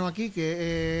muy bueno aquí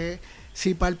que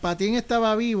si Palpatine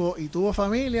estaba vivo y tuvo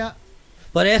familia,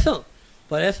 Por eso,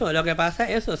 lo que pasa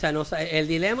es eso, o sea, el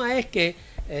dilema es que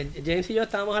James y yo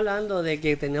estábamos hablando de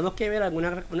que teníamos que ver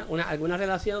alguna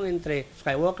relación entre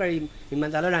Skywalker y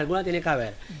Mandalorian, alguna tiene que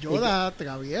haber. Yoda,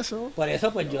 travieso. Por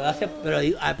eso, pues Yoda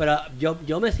pero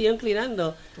yo me sigo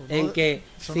inclinando en que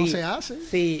Eso no se hace.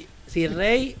 si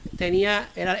Rey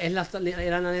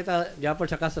era la neta, ya por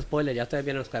si acaso spoiler, ya ustedes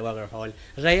vieron Skywalker, por favor.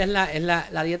 Rey es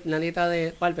la nieta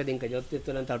de Palpatine, que yo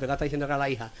durante la película está diciendo que era la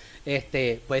hija.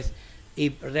 Pues, y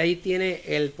Rey tiene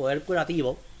el poder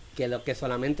curativo, que lo que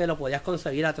solamente lo podías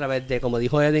conseguir a través de, como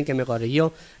dijo Eden, que me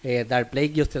corrigió, Darth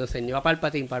Plagueis te lo enseñó a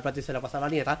Palpatine se lo pasaba a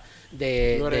la nieta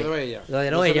Lo heredó ella. Lo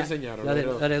heredó No se lo ella. enseñaron,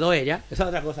 Lo heredó ella. Esa es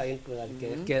otra cosa bien cruel,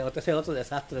 que ese otro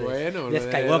desastre Bueno, de lo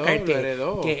Skywalker, heredó, lo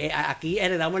heredó. que aquí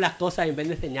heredamos las cosas en vez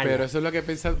de enseñarlas. Pero eso es lo que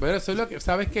pensaba, pero eso es lo que,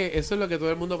 sabes que eso es lo que todo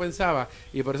el mundo pensaba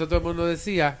y por eso todo el mundo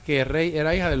decía que Rey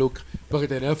era hija de Luke, porque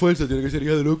tenía fuerza, tiene que ser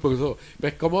hija de Luke, porque eso,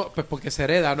 pues porque se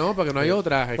hereda, ¿no? Porque no hay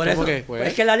otra, es Por como eso, que,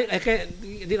 pues, es que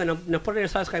digo, no es por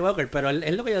regresar a Skywalker, pero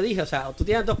es lo que yo dije, o sea, tú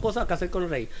tienes dos cosas que hacer con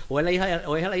Rey, o es la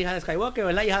hija de Skywalker, o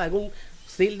es la hija de algún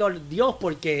Sildor Dios,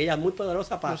 porque ella es muy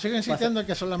poderosa para Yo sigo insistiendo en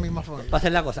que son la misma forma.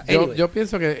 hacer la cosa. Anyway. yo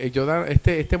pienso que Yoda,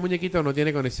 este muñequito no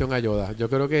tiene conexión a Yoda. Yo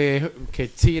creo que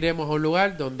sí iremos a un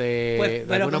lugar donde Pues, de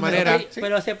pero alguna como manera Rey-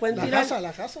 pero se pueden La tirar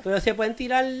casa. pero se pueden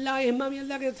tirar la misma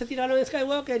mierda que se tiraron en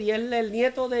Skywalker y es el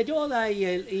nieto de Yoda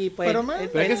y pues Pero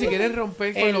pero es que si quieren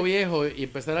romper con el- lo viejo y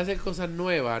empezar a hacer cosas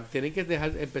nuevas, tienen que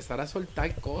empezar a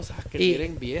soltar cosas que Y-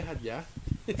 tienen viejas ya.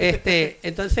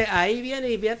 entonces ahí viene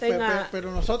y fíjate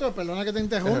Pero nosotros, perdona que te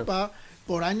interrumpa,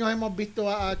 por años hemos visto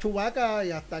a Chewbacca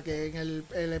y hasta que en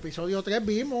el episodio 3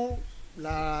 vimos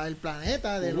el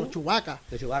planeta de los Chewbacca.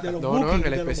 De Chewbacca. De los No, en Wookiees, el de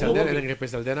los especial Wookiees. en el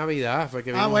especial de Navidad fue que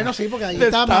Ah, vimos bueno, sí, porque ahí de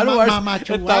está Star mamá, Wars, mamá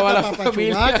estaba Chewbacca, la papá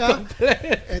familia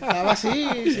Chewbacca. Estaba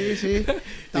así, sí.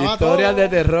 Estaba historias todo. de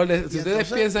terror. Si Y ustedes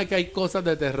entonces- piensan que hay cosas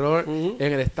de terror Ujú.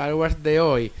 en el Star Wars de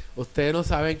hoy, ustedes no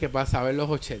saben qué pasa a ver los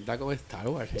 80 con Star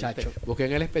Wars. gente. Chacho.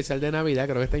 Busquen el especial de Navidad,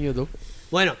 creo que está en YouTube.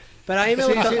 Bueno, pero ahí me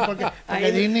Sí, gustó. sí, porque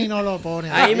ahí, Disney no lo pone.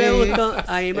 ahí me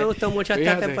ahí. gustó mucho esta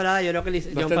Fíjate. temporada. Yo creo que ¿No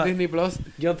está en Disney Plus?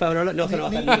 John Favreau no se lo va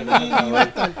a Ni- hacer ni- bien, ni- por favor. ni va a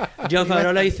estar. John Ni va a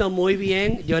Favreau lo estar. hizo muy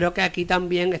bien. Yo creo que aquí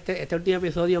también, este último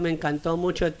episodio me encantó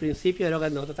mucho al principio. Yo creo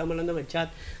que nosotros estamos hablando en el chat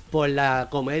por la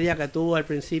comedia que tuvo al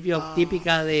principio, Ah,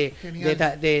 típica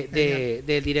genial,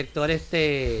 del director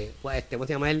 ¿cómo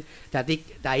se llama él?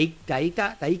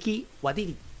 Taiki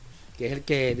Waititi, que es el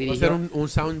que Va a dirigió ser un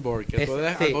soundboard que tú le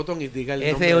das sí. al botón y diga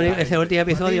el nombre. ese último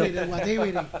episodio.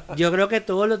 Guatibiri. Yo creo que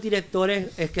todos los directores,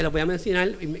 es que los voy a mencionar,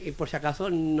 y por si acaso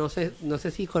no sé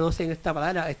si conocen esta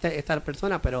palabra, esta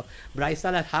persona, pero Bryce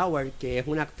Dallas Howard, que es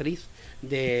una actriz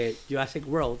de Jurassic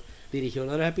World, dirigió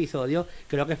uno de los episodios,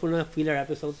 creo que fue uno de los filler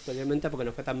episodes posiblemente porque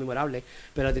no fue tan memorable,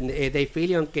 pero Dave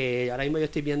Fillion, que ahora mismo yo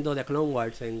estoy viendo The Clone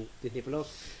Wars en Disney Plus,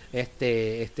 es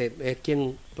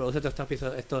quien produce todos estos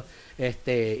episodios,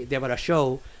 Deborah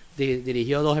Show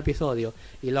dirigió 2 episodios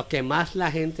y los que más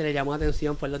la gente le llamó la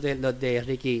atención fue los de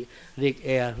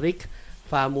Rick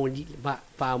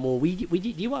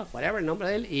Famuyiwa, whatever el nombre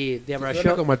de él, y Deborah Suena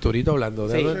Show. como Arturito hablando.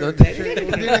 Sí. Un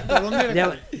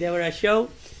director. Deborah Show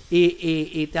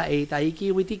y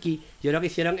Taiki Waititi, yo creo que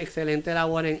hicieron excelente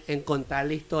labor en contar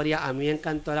la historia. A mí me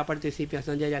encantó la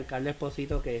participación de Giancarlo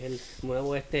Esposito, que es el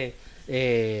nuevo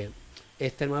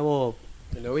nuevo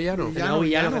El nuevo villano. el nuevo villano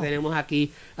villano. que tenemos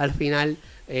aquí al final,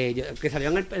 que salió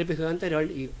en el episodio anterior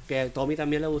y que a Tommy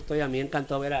también le gustó y a mí me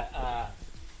encantó ver a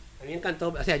mí me encantó,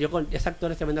 o sea, ese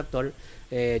actor es tremendo actor.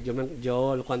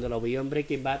 Yo cuando lo vi en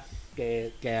Breaking Bad,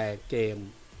 que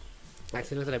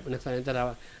hace un excelente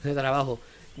trabajo,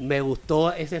 me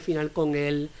gustó ese final con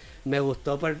él, me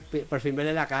gustó por fin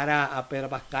verle la cara a Pedro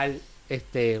Pascal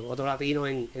otro latino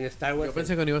en Star Wars. Yo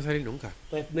pensé que no iba a salir nunca.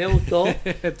 Pues me gustó,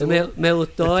 me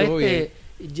gustó estuvo bien.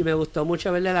 me gustó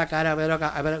mucho verle la cara a ver,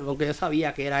 aunque yo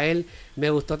sabía que era él. Me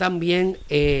gustó también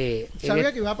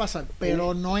sabía que iba a pasar,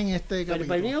 pero no en este pero capítulo.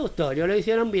 para mí me gustó, yo lo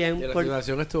hicieron bien. Y la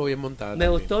situación estuvo bien montada. Me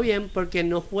también. gustó bien porque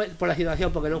no fue por la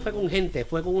situación, porque no fue con gente,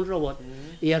 fue con un robot.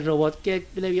 Y el robot que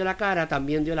le vio la cara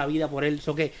también dio la vida por él.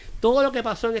 So que todo lo que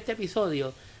pasó en este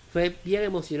episodio fue bien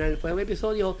emocional. Fue un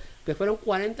episodio que fueron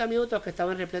 40 minutos que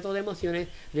estaban repletos de emociones,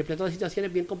 repletos de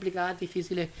situaciones bien complicadas,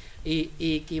 difíciles y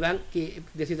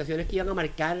de situaciones que iban a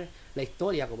marcar la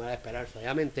historia, como era de esperarse,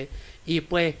 obviamente. Y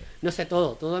pues, no sé,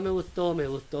 todo me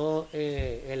gustó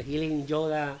el Healing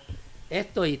Yoda,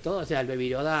 esto y todo, o sea, el Baby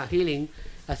Yoda Healing.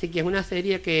 Así que es una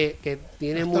serie que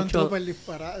tiene mucho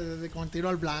con tiro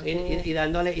al blanco y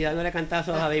dándole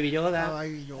cantazos a Baby Yoda,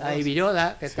 Baby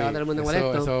Yoda, que estaba todo el mundo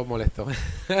molesto. Eso molestó.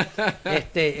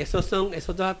 Esos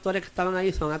dos actores que estaban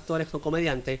ahí son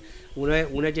comediantes. Uno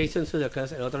es Jason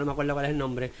Sudeikis, el otro no me acuerdo cuál es el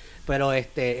nombre, pero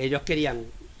ellos querían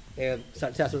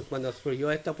cuando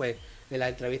surgió esto, pues en las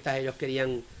entrevistas ellos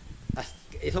querían,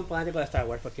 son fanáticos de Star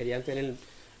Wars, pues querían tener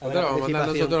Vamos a mandar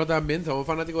nosotros también, somos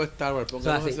fanáticos de Star Wars, vamos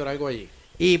a hacer algo allí.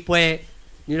 Y pues,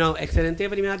 excelente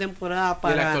primera temporada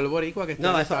para... ¿Y el actor boricua que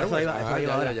está no, en eso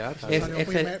iba ahora.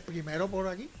 Primero por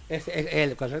aquí.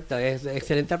 Correcto, es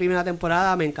excelente primera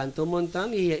temporada, me encantó un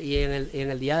montón y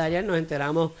en el día de ayer nos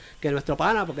enteramos que nuestro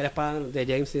pana, porque él es pana de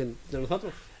James y de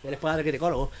nosotros, él es pana de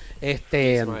criticólogo,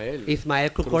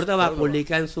 Ismael Cruz Córdoba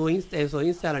publica en su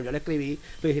Instagram, yo le escribí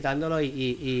felicitándolo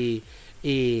y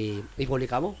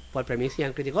publicamos por premisa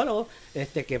en Criticólogo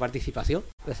que participación,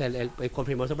 él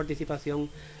confirmó su participación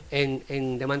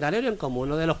en The Mandalorian como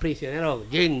uno de los prisioneros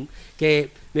Jin, que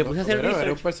me puse a hacer research.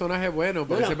 Era un personaje bueno,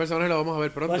 porque ese personaje lo vamos a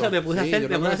ver pronto. Por eso me puse a hacer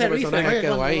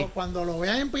research. Oye, cuando lo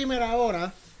vean en primera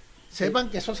hora, sepan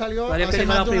que eso salió hace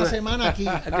más de una semana aquí.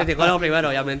 Criticólogo primero,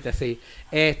 obviamente, sí.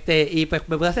 Y pues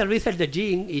me puse a hacer research de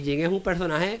Jin, y Jin es un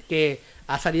personaje que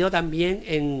ha salido también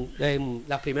en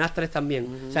las primeras 3 también.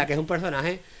 O sea, que es un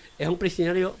personaje, es un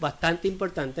prisionero bastante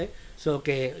importante.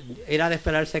 Que era de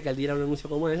esperarse que él diera un anuncio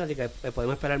como ese, así que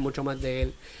podemos esperar mucho más de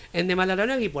él en The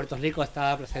Mandalorian. Y Puerto Rico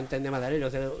estaba presente en The Mandalorian,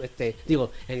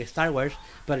 en Star Wars,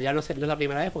 pero ya no es la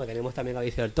primera vez, porque tenemos también a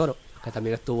Benicio del Toro, que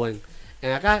también estuvo en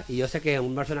acá. Y yo sé que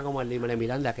una persona como el Lin-Manuel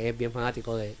Miranda, que es bien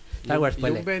fanático de Star Wars, y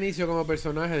un Benicio como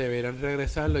personaje deberían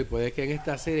regresarlo, y puede que en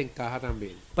esta serie encaja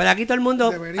también. Pues aquí todo el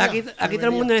mundo aquí todo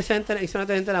el mundo hizo una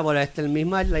excelente labor. La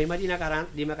misma Gina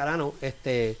Carano,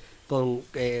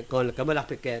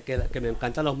 que me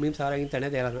encantan los memes ahora en internet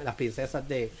de las princesas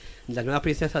las nuevas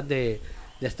princesas de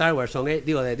Star Wars,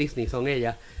 de Disney, son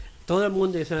ellas. Todo el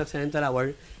mundo hizo una excelente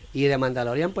labor. Y de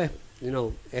Mandalorian, pues,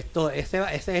 ese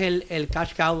es el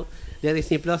cash cow de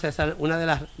Disney Plus. Esa es una de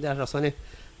las razones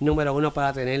número 1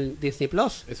 para tener Disney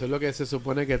Plus. Eso es lo que se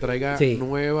supone que traiga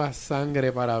nueva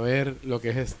sangre para ver lo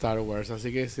que es Star Wars.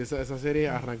 Así que esa serie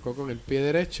arrancó con el pie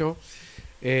derecho.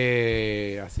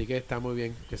 Así que está muy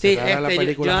bien que se haga la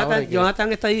película.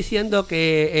 Jonathan está diciendo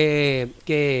que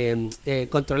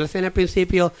controlarse en el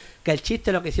principio, que el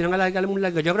chiste lo que hicieron alargar muy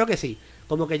largo. Yo creo que sí,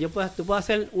 como que tú puedes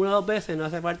hacer 1 o 2 veces, no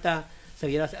hace falta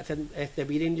seguir haciendo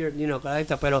beating your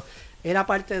correcto, pero era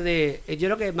parte de, yo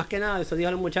creo que más que nada, eso dijo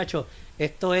los muchachos,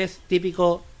 esto es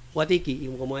típico Watiki,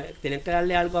 y como tienen que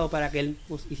darle algo para que él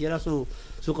hiciera su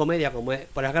comedia, como es,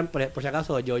 por si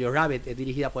acaso Jojo Rabbit es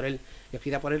dirigida por él,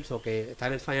 escrita por él, que está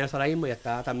en el Finals ahora mismo, y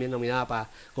está también nominada para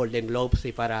Golden Globes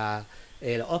y para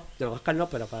Oscar no,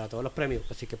 pero para todos los premios,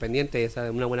 así que pendiente, esa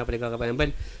es una buena película que pueden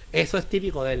ver. Eso es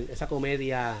típico de él, esa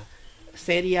comedia,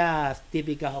 serias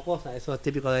típicas o cosas, eso es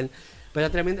típico de él. Pero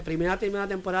primera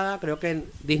temporada, creo que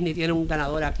Disney tiene un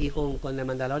ganador aquí con The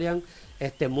Mandalorian.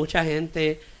 Mucha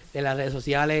gente en las redes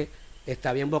sociales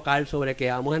está bien vocal sobre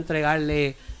que vamos a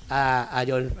entregarle a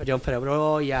Jon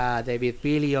Favreau y a David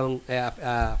Fillion,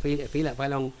 a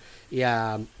Filon y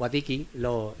a Watiki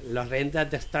los renders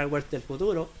de Star Wars del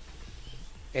futuro.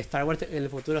 Star Wars en el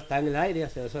futuro está en el aire,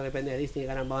 eso depende de Disney,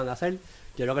 qué van a hacer.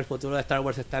 Yo creo que el futuro de Star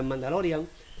Wars está en Mandalorian.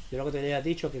 Yo creo que te había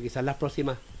dicho que quizás las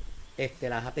próximas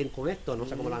las aten con esto, no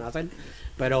sé cómo lo van a hacer,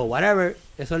 pero whatever,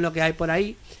 eso es lo que hay por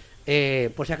ahí.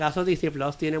 Por si acaso Disney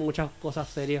Plus tiene muchas cosas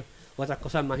serias, otras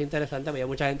cosas más interesantes. Había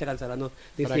mucha gente cancelando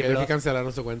Disney Plus. Que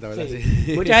cancelaron su cuenta, ¿verdad?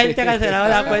 Sí. Mucha gente cancelaba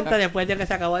la cuenta después de que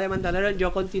se acabó de Mandalorian.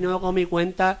 Yo continúo con mi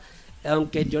cuenta,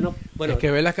 aunque yo no... Bueno, es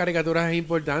que ver las caricaturas es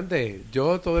importante.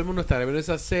 Todo el mundo estará viendo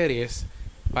esas series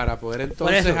para poder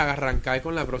entonces arrancar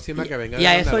con la próxima que venga. Y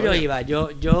a eso yo iba.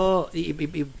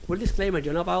 Y full disclaimer,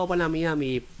 yo no pago por la mía.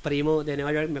 Mi primo de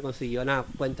Nueva York me consiguió una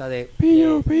cuenta de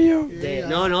prensa.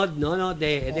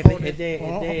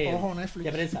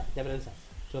 De prensa.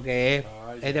 Lo que es,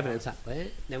 Ah, es de ya. prensa. Pues,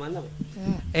 demándame.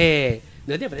 Mm.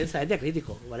 No es de prensa, es de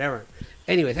crítico, whatever.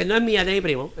 Anyways, no es mía, de mi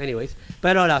primo, anyways.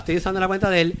 Pero la estoy usando la cuenta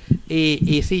de él.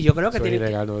 Y sí, yo creo que Eso es tienen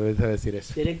ilegal, no debes decir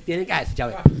eso. tienen que. Sí,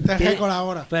 Chávez. Te Tienen-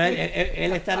 colabora. Pero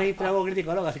él está registrado como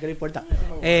criticólogo, así que no importa.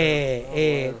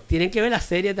 bueno. Tienen que ver las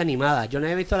series de animadas. Yo no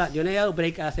he visto yo no he dado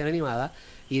break a la serie animada.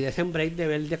 Y de ese break de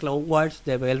ver The Clone Wars,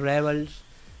 de ver Rebels,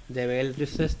 de ver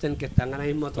Resistance, que están ahora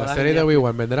mismo todas La las serie de líneas.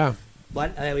 Obi-Wan vendrá.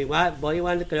 Bueno, la de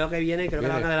Obi-Wan creo que viene, creo que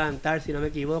la van a Viene. adelantar, si no me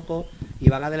equivoco, y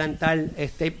van a adelantar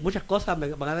muchas cosas,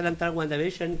 van a adelantar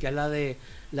WandaVision, que es la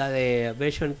de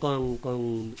Vision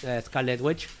con Scarlet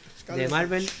Witch Scarlet de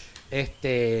Marvel.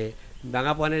 Van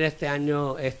a poner este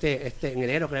año, en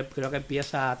enero, creo que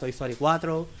empieza Toy Story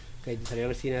 4, que salió en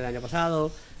el cine el año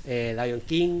pasado, Lion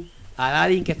King,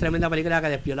 Aladdin, que es tremenda película que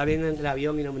despió bien en el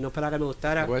avión y no esperaba que me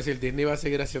gustara. Puedo decir, Disney va a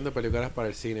seguir haciendo películas para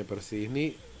el cine, pero si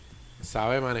Disney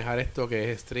sabe manejar esto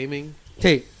que es streaming,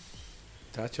 Sí.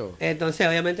 chacho. Entonces,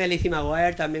 obviamente, Lizzie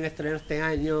McGuire también estrenó este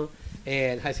año.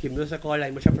 High School Musical,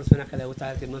 hay muchas personas que les gusta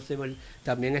High School Musical,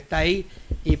 también está ahí.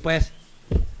 Y pues,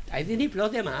 hay Disney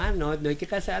Plus de más, no hay que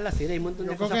cancelar la serie, hay un montón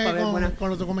Yo de creo cosas para ver que buenas. con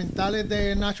los documentales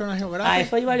de National Geographic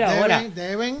Eso iba yo ahora.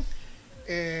 deben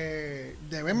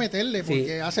meterle Sí.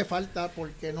 porque hace falta,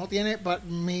 porque no tiene...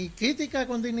 Mi crítica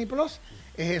con Disney Plus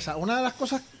es esa. Una de las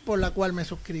cosas por la cual me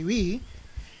suscribí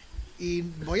y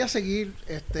voy a seguir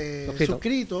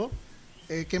suscrito,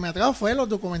 que me atrajo fue los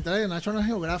documentales de National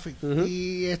Geographic. Ujú.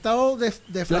 Y he estado No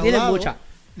defraudado. tienen mucha.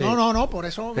 No, por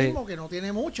eso Sí. mismo que no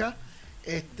tiene mucha.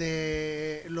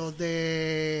 Los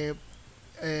de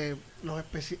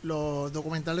los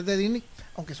documentales de Disney,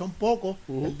 aunque son pocos,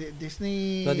 Ujú. el de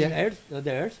Disney, Los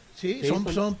de Earth. sí, Sí,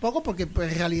 son pocos porque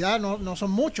pues, en realidad no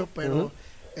son muchos, pero Ujú.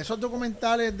 esos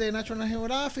documentales de National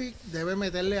Geographic deben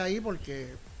meterle ahí porque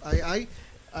hay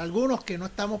algunos que no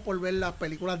estamos por ver las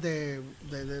películas de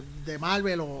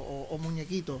Marvel o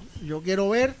muñequitos. Yo quiero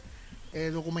ver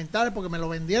documentales porque me lo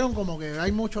vendieron como que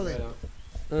hay mucho de él.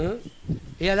 Ujú.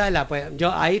 Y ya la pues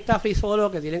ahí está Free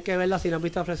Solo, que tienen que verla. Si no han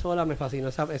visto Free Solo, me fascinó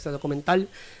ese documental.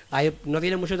 Ahí no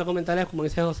tiene muchos documentales, como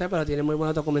dice José, pero tiene muy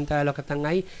buenos documentales los que están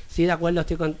ahí. Sí, de acuerdo,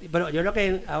 pero yo creo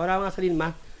que ahora van a salir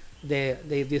más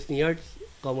de Disney Earth,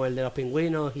 como el de los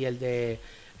pingüinos y el de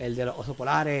los osos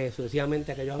polares,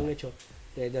 sucesivamente, que ellos han hecho,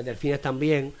 de delfines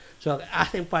también.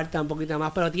 Hacen falta un poquito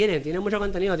más, pero tienen mucho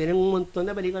contenido, tienen un montón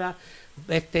de películas.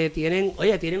 Tienen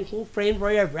Who Framed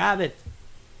Roger Rabbit.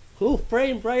 Who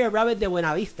Framed Roger Rabbit de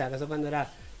Buenavista, que eso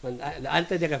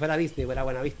antes de que fuera Disney, era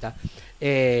Buenavista.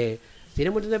 Tiene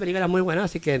un montón de películas muy buenas,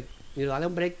 así que dale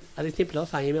un break a Disney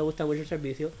Plus. A mí me gusta mucho el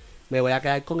servicio, me voy a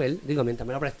quedar con él, digo, mientras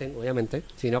me lo presten, obviamente.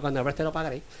 Si no, cuando lo preste lo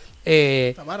pagaré.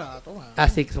 Está barato, man.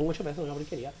 Así que son 8 pesos, una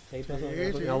porquería. 6 pesos,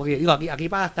 Sí. una porquería. Digo, aquí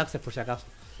pagas taxes, por si acaso.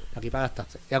 Aquí pagas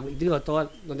taxes. Digo,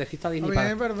 todo donde exista Disney Está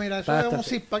bien, pagas. pero mira, eso pagas es un taxes.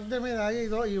 six-pack de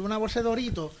medalla y una bolsa de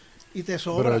Doritos y te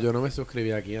sobra. Pero yo no me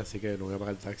suscribí aquí, así que no voy a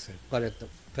pagar taxes. Correcto.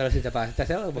 Pero si te pagas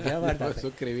taxes, como quieras pagar Yo me taxes.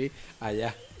 suscribí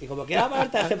allá. Y como quieras pagar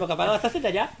taxes, porque pagas taxes de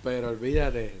allá. Pero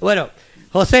olvídate. Bueno,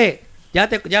 José, ya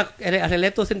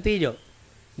arreglé tu cintillo.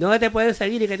 ¿Dónde te pueden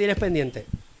seguir y qué tienes pendiente?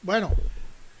 Bueno,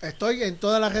 estoy en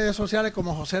todas las redes sociales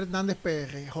como José Hernández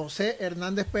PR. José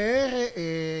Hernández PR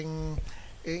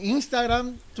en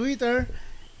Instagram, Twitter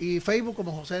y Facebook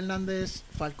como José Hernández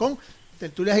Falcón.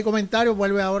 Tertulias y comentarios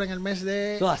vuelve ahora en el mes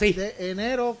de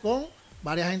enero con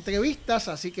varias entrevistas,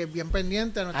 así que bien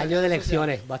pendiente. A Año de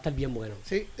elecciones, va a estar bien bueno.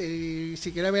 Sí, y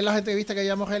si quiere ver las entrevistas que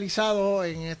hayamos realizado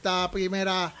en esta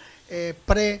primera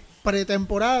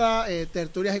pretemporada,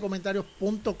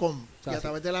 tertuliasycomentarios.com y a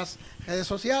través de las redes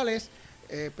sociales,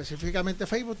 específicamente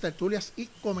Facebook, tertulias y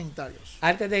comentarios.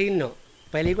 Antes de irnos,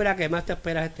 película que más te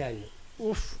esperas este año.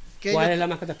 ¿Cuál es la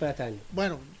más que te esperas este año?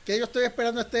 Bueno, ¿qué yo estoy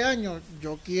esperando este año?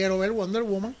 Yo quiero ver Wonder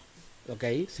Woman. Ok,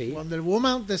 sí. Wonder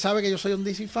Woman, usted sabe que yo soy un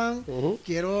DC fan. Uh-huh.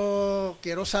 Quiero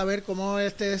saber cómo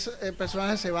este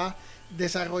personaje se va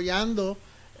desarrollando.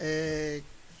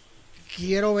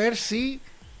 Quiero ver si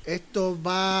esto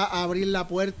va a abrir la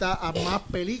puerta a más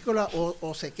películas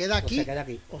o se queda aquí.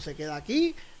 O se queda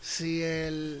aquí. Si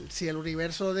el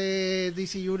universo de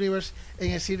DC Universe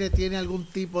en el cine tiene algún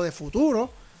tipo de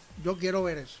futuro. Yo quiero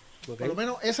ver eso. Okay. Por lo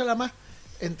menos esa es la más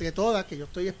entre todas que yo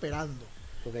estoy esperando.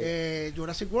 Okay.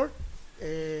 Jurassic World.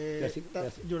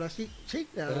 Jurassic. Sí,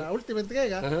 la última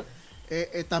entrega.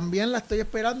 Uh-huh. También la estoy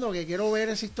esperando, que quiero ver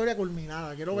esa historia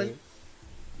culminada. Quiero ver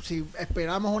si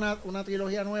esperamos una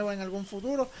trilogía nueva en algún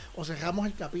futuro o cerramos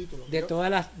el capítulo. De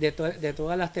todas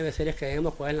las TV series que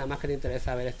vemos, ¿cuál es la más que te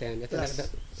interesa ver este año?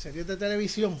 Las series de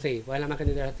televisión. Sí, ¿cuál es la más que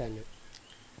te interesa este año?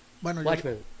 Bueno,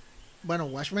 Watchmen.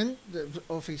 Watchmen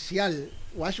oficial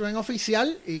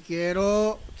y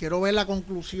quiero ver la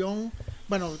conclusión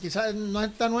bueno, quizás no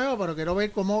está nueva, pero quiero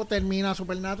ver cómo termina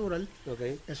Supernatural.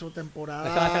 Okay. Es su temporada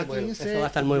Eso va a estar bueno, 15. eso va a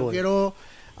estar muy Yo bueno.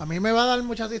 a mí me va a dar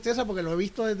mucha tristeza porque lo he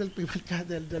visto desde el primer,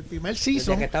 del primer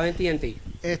season. Desde que estaba en TNT.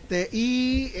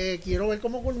 Quiero ver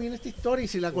cómo culmina esta historia y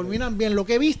si la culminan bien. Lo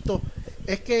que he visto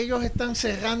es que ellos están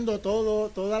cerrando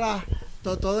todos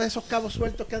esos cabos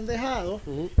sueltos que han dejado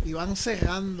y van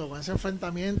cerrando con ese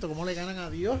enfrentamiento, cómo le ganan a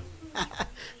Dios.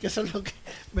 Que eso es lo que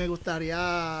me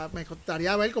gustaría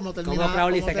ver cómo termina. Como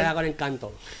Crowley se queda con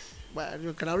Encanto.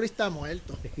 Bueno, Crowley está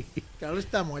muerto.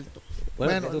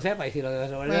 Bueno, que tú sepas, y si lo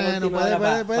resuelve bueno,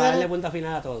 para puede- darle punta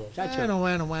final a todo, chacho.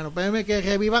 Bueno, espérame que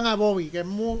revivan a Bobby, que es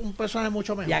un personaje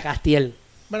mucho mejor. Y a Castiel,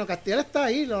 Bueno, Castiel está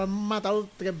ahí, lo han matado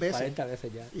 3 veces 40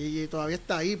 veces ya. y todavía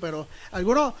está ahí, pero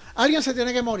alguien se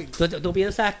tiene que morir. ¿Tú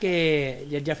piensas que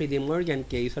Jeffrey Dean Morgan,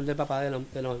 que hizo el del papá de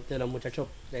los muchachos,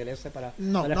 regrese para...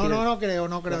 No para el final? no creo.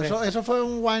 ¿No crees? Eso fue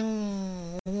un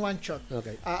one shot.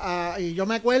 Okay. Y yo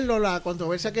me acuerdo la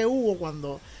controversia que hubo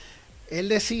cuando él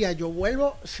decía, yo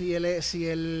vuelvo si el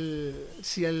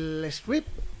script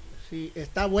si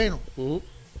está bueno. Ujú.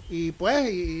 Y pues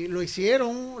lo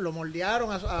hicieron, lo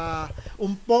moldearon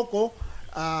un poco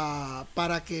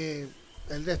para que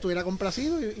él estuviera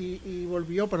complacido y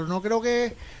volvió, pero no creo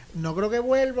que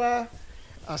vuelva.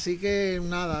 Así que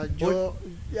nada, yo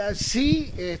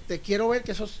sí quiero ver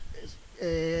que eso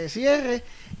cierre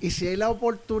y si hay la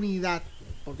oportunidad,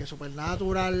 porque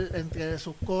Supernatural entre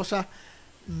sus cosas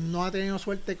no ha tenido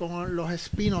suerte con los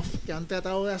spin-offs que han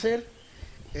tratado de hacer.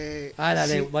 La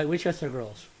de sí. Winchester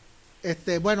Girls.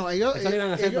 Bueno, ellos Eso lo iban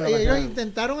a hacer, pero lo cancelaron.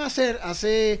 intentaron hacer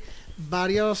hace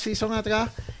varios seasons atrás,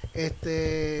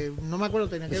 no me acuerdo,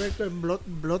 tenía que ver con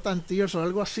Blood and Tears o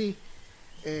algo así,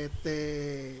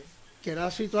 que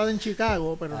era situada en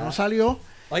Chicago, pero no salió.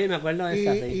 Oye, me acuerdo de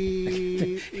esa,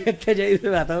 sí. y Jay se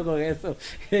mató con eso.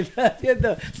 Está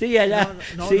haciendo... Sí, allá.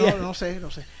 no sé.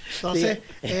 Entonces,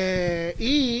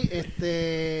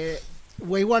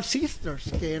 Wayward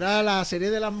Sisters, que era la serie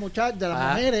de las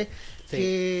mujeres, sí.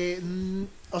 que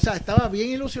o sea, estaba bien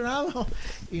ilusionado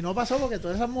y no pasó porque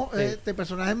todas esas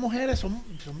personajes mujeres son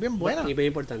bien buenas. Y bien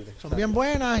importante. Son bien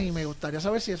buenas y me gustaría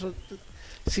saber si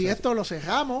esto lo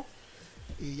cerramos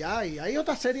y ya. Y hay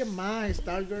otras series más,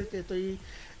 Stargirl, que estoy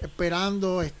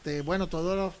esperando,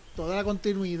 toda la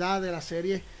continuidad de las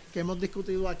series que hemos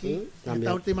discutido aquí en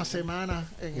estas últimas semanas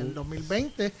en el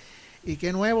 2020. ¿Y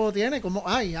qué nuevo tiene?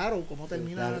 Y Arrow, ¿cómo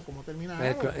termina Arrow?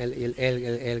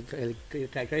 El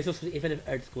Crisis Infinite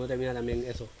Earths, ¿cómo termina también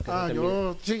eso?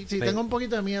 Yo sí, tengo un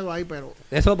poquito de miedo ahí, pero...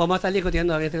 Eso vamos a estar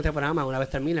discutiendo en este programa una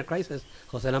vez termine el Crisis.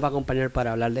 José nos va a acompañar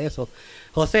para hablar de eso.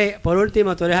 José, por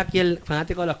último, tú eres aquí el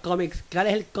fanático de los cómics. ¿Cuál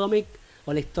es el cómic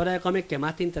o la historia de cómic que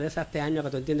más te interesa este año, que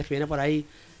tú entiendes que viene por ahí?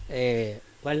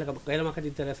 ¿Cuál es lo más que te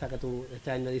interesa que tú este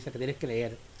año dices que tienes que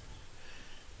leer?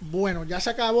 Bueno, ya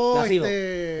se acabó La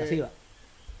Siva.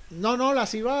 No, la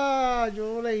Siva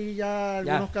yo leí ya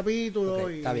algunos capítulos.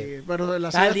 Okay, está bien. Pero la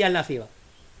 ¿Estás al día en la Siva?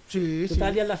 Sí, ¿Tú estás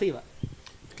al día en la Siva?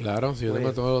 Claro, si yo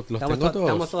tengo todos, los estamos tengo todos.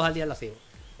 Estamos todos al día en la Siva.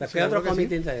 ¿Qué otro cómic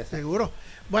te interesa? Seguro.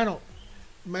 Bueno,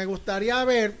 me gustaría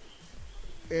ver...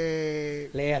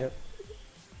 leer.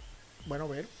 Bueno,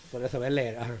 ver. Por eso ver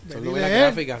leer. Ajá. Son novelas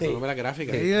gráficas, Sí. son novelas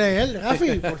gráficas. Y leer,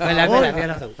 Rafi, por Vela, favor. tienes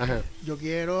razón. Ajá. Yo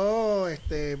quiero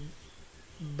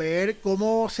ver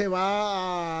cómo se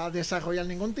va a desarrollar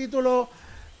ningún título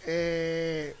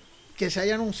que se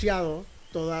haya anunciado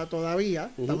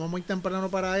todavía. Estamos muy temprano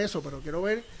para eso, pero quiero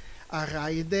ver a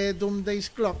raíz de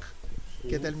Doomsday's Clock,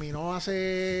 que terminó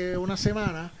hace una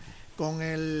semana con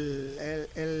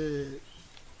el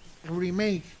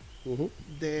remake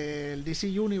del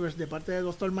DC Universe de parte de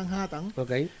Doctor Manhattan.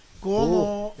 Ok.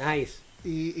 Como Nice.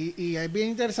 y es bien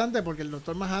interesante porque el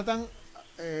Doctor Manhattan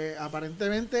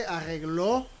aparentemente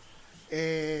arregló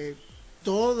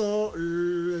todo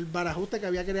el barajuste que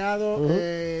había creado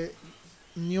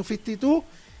New 52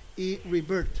 y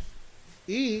Rebirth.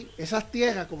 Y esas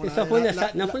tierras como Eso fue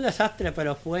no fue un desastre,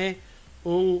 pero fue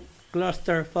un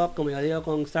clusterfuck, como yo digo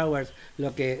con Star Wars,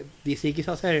 lo que DC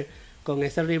quiso hacer con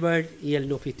ese Rebirth y el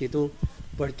New 52,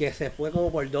 porque se fue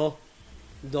como por dos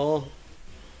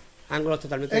ángulos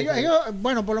totalmente ellos,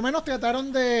 bueno, por lo menos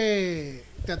trataron de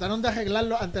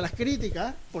arreglarlo ante las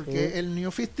críticas, porque el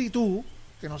New 52,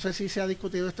 que no sé si se ha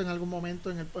discutido esto en algún momento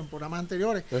en programas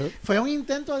anteriores, fue un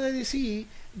intento de DC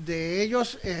de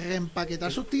ellos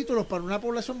reempaquetar sus títulos para una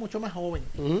población mucho más joven,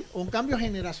 un cambio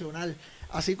generacional,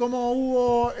 así como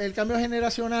hubo el cambio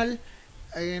generacional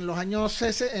en los años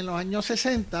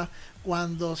 60,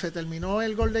 cuando se terminó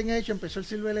el Golden Age, empezó el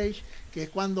Silver Age, que es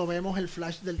cuando vemos el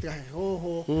Flash del traje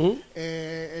rojo,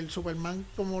 el Superman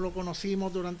como lo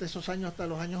conocimos durante esos años hasta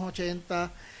los años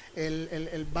 80,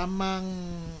 el Batman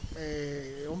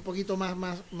un poquito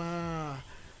más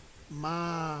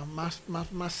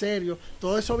serio.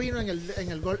 Todo eso vino en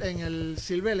el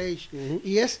Silver Age.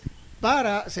 Y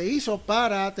se hizo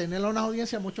para tener a unas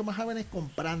audiencias mucho más jóvenes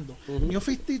comprando. New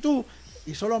 52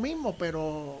 hizo lo mismo,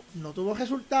 pero no tuvo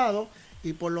resultado,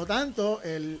 y por lo tanto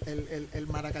el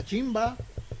maracachimba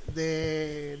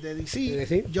de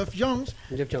DC, Geoff Jones,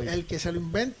 el que se lo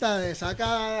inventa,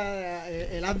 saca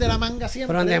el as de la manga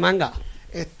siempre. Pero de manga.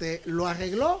 Lo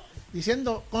arregló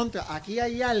diciendo, aquí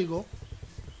hay algo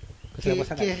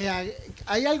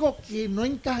hay algo que no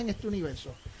encaja en este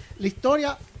universo. La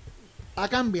historia ha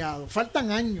cambiado,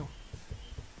 faltan años,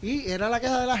 y era la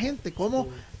queja de la gente, como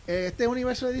este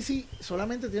universo de DC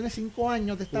solamente tiene 5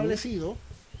 años de establecido,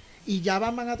 y ya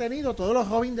Batman ha tenido todos los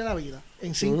Robin de la vida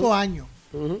en 5 años,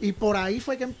 y por ahí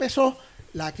fue que empezó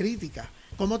la crítica.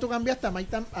 ¿Cómo tú cambiaste a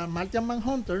Martian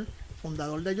Manhunter,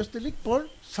 fundador de Justice League, por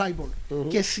Cyborg?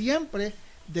 Que siempre,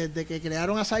 desde que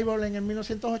crearon a Cyborg en el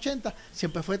 1980,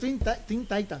 siempre fue Teen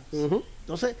Titans.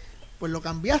 Entonces, pues lo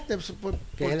cambiaste. ¿Por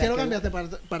qué lo cambiaste?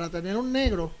 Para tener un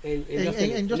negro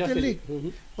en Justice League.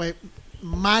 Pues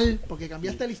mal, porque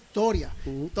cambiaste la historia.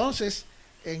 Entonces,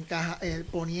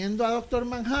 poniendo a Doctor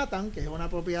Manhattan, que es una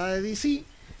propiedad de DC,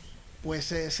 pues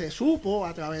se supo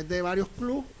a través de varios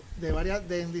clubs,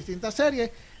 en distintas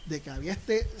series, de que había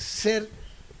este ser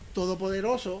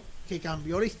todopoderoso que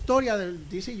cambió la historia del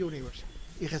DC Universe.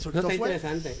 Y resultó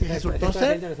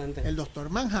ser el Doctor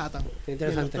Manhattan. El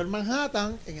Doctor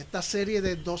Manhattan, en esta serie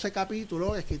de 12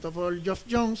 capítulos, escrito por Geoff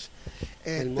Jones,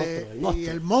 y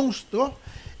el monstruo,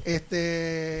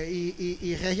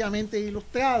 y regiamente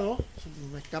ilustrado,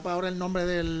 me escapa ahora el nombre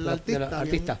del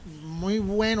artista. Muy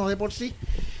bueno de por sí.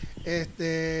 En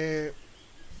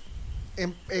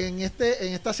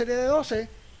esta serie de 12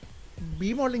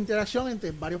 vimos la interacción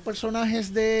entre varios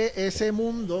personajes de ese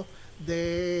mundo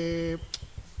de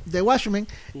Watchmen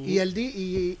y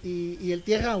el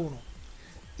Tierra 1,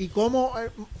 y cómo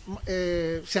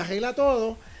se arregla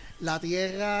todo. La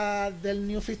Tierra del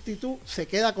New 52 se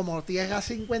queda como Tierra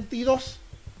 52,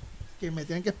 que me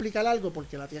tienen que explicar algo,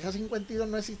 porque la Tierra 52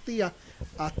 no existía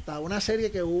hasta una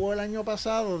serie que hubo el año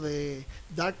pasado de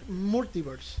Dark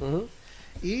Multiverse.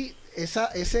 Y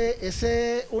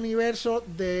ese universo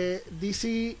de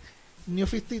DC New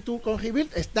 52 con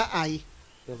Rebuild está ahí.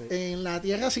 En la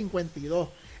Tierra 52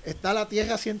 está la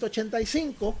Tierra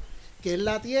 185, que es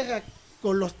la Tierra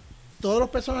con todos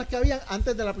los personajes que habían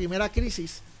antes de la primera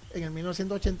crisis en el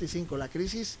 1985, la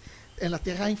crisis en las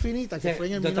Tierras Infinitas, que fue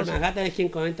en el Doctor Manhattan es quien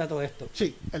comenta todo esto.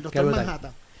 Sí, el Doctor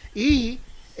Manhattan. Y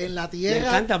en la Tierra... Me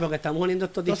encanta porque estamos uniendo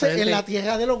estos diferentes... Entonces, en la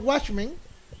Tierra de los Watchmen,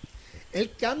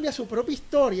 él cambia su propia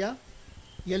historia,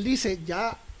 y él dice,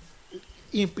 ya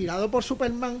inspirado por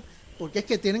Superman, porque es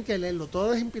que tienen que leerlo,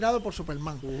 todo es inspirado por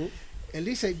Superman. Él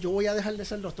dice, yo voy a dejar de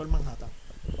ser Doctor Manhattan.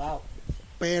 Wow.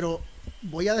 Pero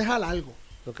voy a dejar algo.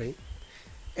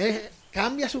 Él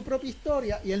cambia su propia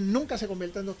historia y él nunca se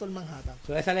convierte en Doctor Manhattan.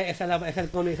 Esa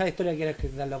historia que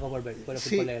quieres dar loco por ver. Por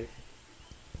leer.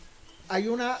 Hay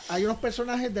unos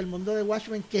personajes del mundo de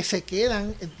Watchmen que se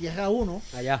quedan en Tierra 1.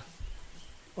 Allá.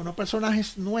 Unos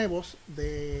personajes nuevos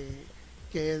de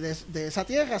esa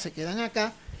tierra se quedan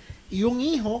acá, y un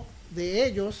hijo de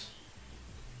ellos,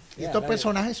 estos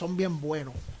personajes son bien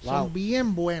buenos,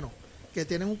 que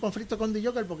tienen un conflicto con The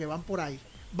Joker porque van por ahí,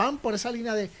 van por esa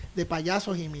línea de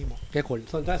payasos y mimos. Qué cool.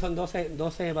 Entonces son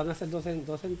 12, van a ser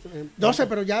 12,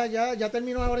 pero ya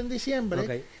terminó ahora en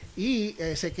diciembre. Y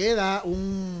se queda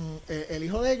el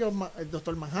hijo de ellos, el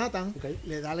Doctor Manhattan,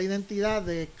 le da la identidad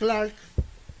de Clark.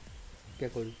 Qué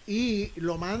cool. Y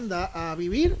lo manda a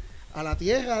vivir a la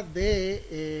tierra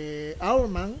de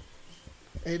Owlman,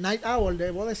 Night Owl,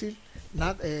 debo decir.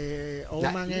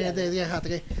 Owlman es de 10 a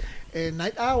 3.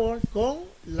 Night Owl con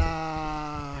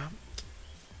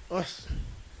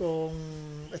con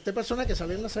este personaje que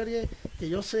salió en la serie, que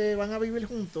ellos se van a vivir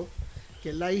juntos, que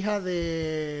es la hija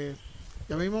de...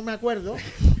 Yo mismo me acuerdo.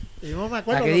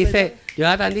 La que dice,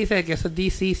 Jonathan dice que eso es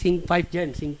DC 5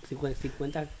 Gen,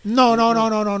 50.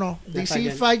 No.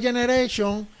 DC 5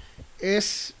 Generation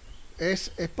es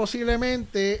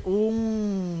posiblemente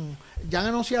ya han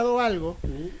anunciado algo.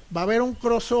 Va a haber un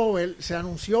crossover, se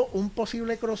anunció un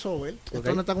posible crossover,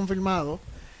 esto no está confirmado,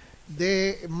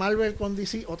 de Marvel con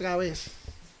DC otra vez,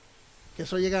 que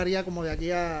eso llegaría como de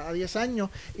aquí a 10 años,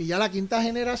 y ya la quinta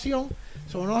generación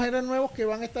son unos héroes nuevos que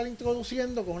van a estar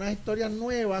introduciendo con unas historias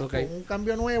nuevas, con un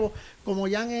cambio nuevo, como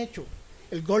ya han hecho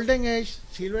el Golden Age,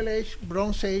 Silver Age,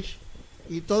 Bronze Age,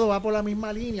 y todo va por la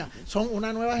misma línea. Son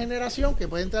una nueva generación que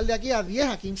puede entrar de aquí a 10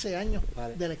 a 15 años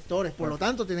de lectores, por lo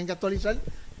tanto tienen que actualizar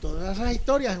todas esas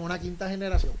historias en una quinta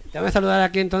generación. Déjame saludar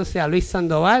aquí entonces a Luis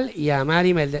Sandoval y a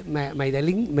Mari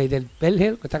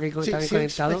Meidelberger, que está aquí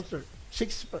conectado.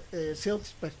 Silk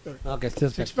Spectre. Okay,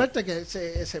 Silk Spectre, que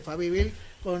se fue a vivir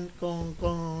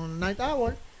con Night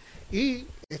Owl, y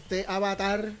este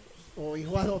avatar o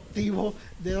hijo adoptivo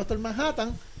de Doctor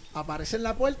Manhattan aparece en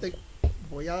la puerta y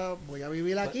voy a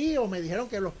vivir aquí, o me dijeron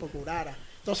que los procurara.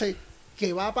 Entonces,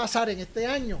 ¿qué va a pasar en este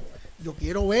año? Yo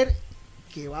quiero ver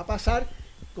qué va a pasar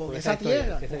con esa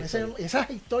tierra, con esas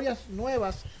historias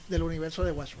nuevas del universo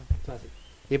de Watchmen.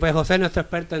 Y pues José es nuestro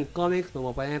experto en cómics,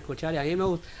 como pueden escuchar, y a mí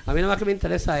lo más que me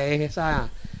interesa es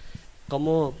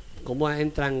cómo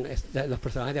entran los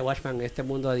personajes de Watchmen en este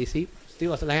mundo de DC.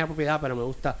 Digo, esa es la propiedad, pero me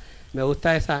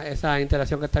gusta esa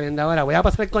interacción que está viendo ahora. Voy a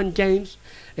pasar con James,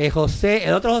 José,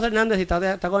 el otro José Hernández, si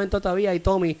está conectado todavía, y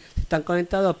Tommy, si están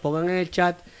conectados, pongan en el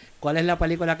chat cuál es la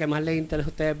película que más les interesa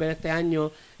a ustedes ver este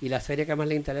año y la serie que más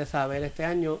les interesa ver este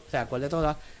año, o sea, cuál de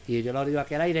todas, y yo lo digo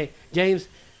aquí al aire. James,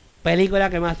 película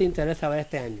que más te interesa ver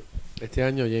este año. Este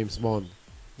año James Bond.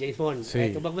 James Bond.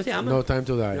 Sí. ¿Cómo se llama? No Time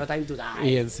to Die. No Time to Die.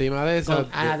 Y encima de esa, Con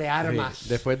Ana de Armas. sí,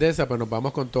 después de esa, pues nos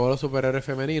vamos con todos los superhéroes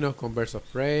femeninos, con Birds of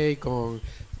Prey, con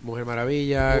Mujer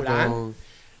Maravilla, Mulan. con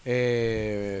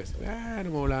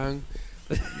Mulan.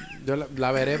 Yo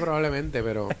la veré probablemente,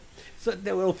 pero Eso es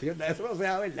de Wilfield, eso no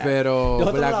sea verdad. pero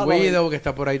Yo Black no la voy a Widow, que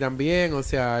está por ahí también, o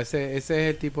sea, ese es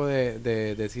el tipo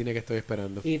de cine que estoy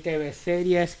esperando. Y TV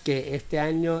series que este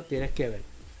año tienes que ver.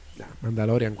 Ya,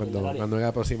 Mandalorian, cuando venga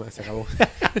la próxima, se acabó.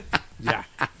 Ya.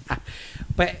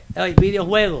 Pues, hoy,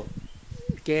 videojuego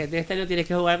que de este año tienes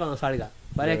que jugar cuando salga. De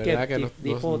 ¿Cuál verdad que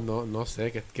default? no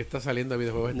sé, ¿qué está saliendo de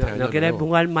videojuegos este año? ¿No quieres nuevo?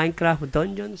 jugar Minecraft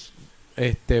Dungeons?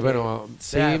 Bueno,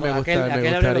 sí, Mira, me aquel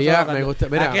abrió los ojos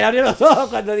gustaría, mira, aquel abrió los ojos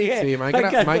cuando dije sí,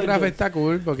 Minecraft Dungeons. está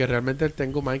cool porque realmente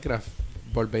tengo Minecraft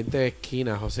por 20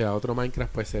 esquinas, o sea, otro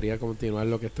Minecraft pues sería continuar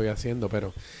lo que estoy haciendo,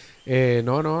 pero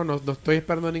no estoy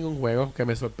esperando ningún juego que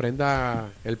me sorprenda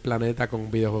el planeta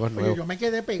con videojuegos Oye, nuevos. yo me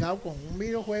quedé pegado con un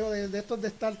videojuego de estos de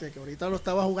Star Trek, que ahorita lo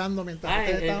estaba jugando mientras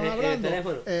ustedes estaban hablando.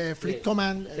 teléfono. Fleet Sí.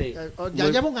 Command. Sí. Ya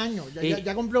Muy- lleva un año,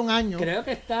 ya cumplió un año. Creo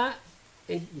que está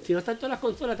si no está en todas las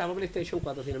consolas, está en PlayStation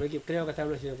 4, si no me equivoco. Creo que está en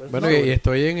PlayStation 4. Bueno, y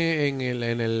estoy en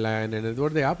el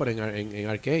network de Apple, en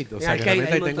Arcade, o sea, que Arcade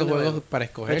realmente hay ahí un tengo montón de juegos juegos. para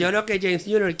escoger. Yo creo que James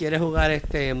Jr. quiere jugar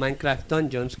Minecraft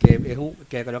Dungeons,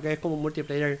 que creo que es como un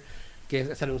multiplayer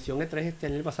que se anunció en E3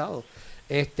 el año pasado.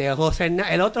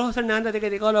 El otro José Hernández de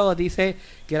Criticólogo dice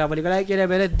que la película que quiere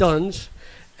ver es Dune.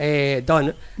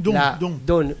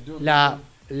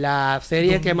 La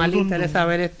serie que más le interesa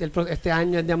ver este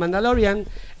año es The Mandalorian.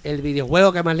 El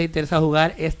videojuego que más le interesa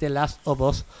jugar es The Last of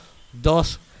Us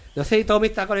 2. No sé si Tommy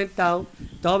está conectado.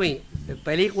 Tommy,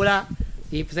 película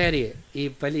y serie y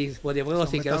videojuego,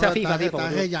 sí, que no sea FIFA, tipo.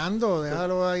 Está rellando,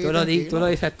 déjalo ahí. Tú lo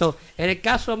dices todo. En el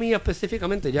caso mío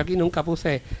específicamente, yo aquí nunca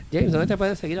puse. James, ¿dónde te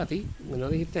pueden seguir a ti? No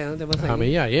dijiste dónde te pueden seguir. A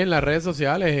mí, ahí en las redes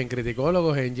sociales, en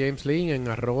Criticólogos, en James Lynn, en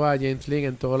 @JamesLynn,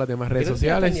 en todas las demás redes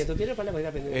sociales. ¿Tú tienes para la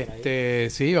pendiente?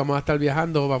 Sí, vamos a estar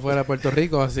viajando para afuera de Puerto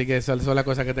Rico, así que esas son las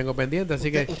cosas que tengo pendientes.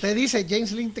 Así que Usted dice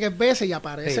James Lynn 3 veces y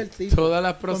aparece Sí. el tipo. todas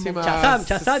las próximas Shazam.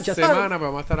 semanas pues,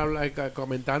 vamos a estar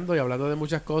comentando y hablando de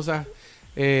muchas cosas.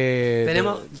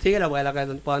 Síguelo, pues,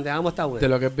 por donde vamos está de bueno.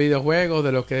 lo que es videojuegos,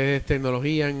 de lo que es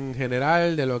tecnología en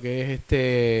general, de lo que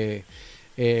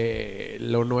es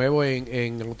lo nuevo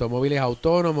en automóviles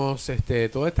autónomos,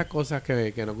 todas estas cosas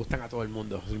que nos gustan a todo el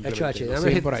mundo. simplemente. No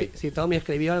sé, por ahí. Si Tommy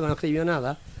escribió algo, no escribió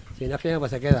nada. Si no escribió,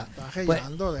 pues se queda. Está Pues,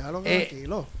 rellando, déjalo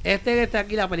tranquilo. que está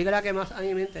aquí, la película que más a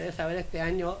mí me interesa ver este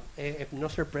año, no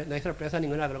hay sorpresa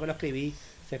ninguna, creo que lo escribí,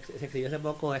 se escribió hace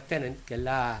poco, es Tenet, que es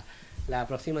la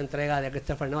próxima entrega de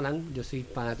Christopher Nolan. Yo soy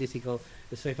fanático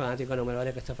número 1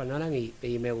 de Christopher Nolan y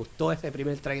me gustó ese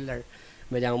primer trailer,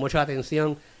 me llamó mucho la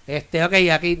atención. Ok,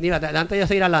 aquí, mira, antes de yo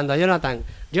seguir hablando, Jonathan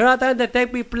de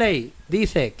Tech We Play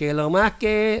dice que lo más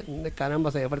que,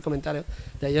 caramba, se me fue el comentario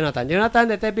de Jonathan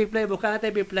de Tech We Play, buscan a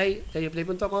Tech We Play,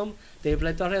 techweplay.com, Tech We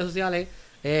Play en todas las redes sociales.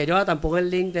 Jonathan, pon el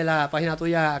link de la página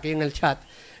tuya aquí en el chat.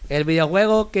 Los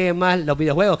videojuegos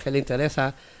que le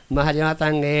interesa más a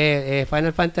Jonathan es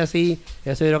Final Fantasy,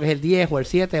 eso yo creo que es el 10 o el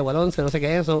 7 o el 11, no sé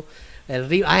qué es eso. El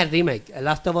remake, el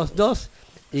Last of Us 2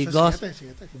 y Ghost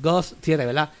 7,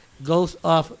 ¿verdad? Ghost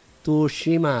of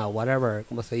Tsushima, whatever,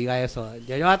 como se diga eso.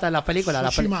 Jonathan, las películas,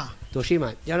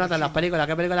 Tsushima. Jonathan, las películas,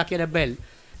 ¿qué películas quieres ver?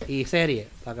 Y series,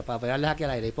 para pegarles aquí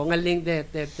al aire. Y ponga el link de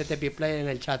TP Play en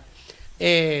el chat.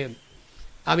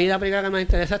 A mí la película que me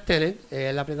interesa es Tenet,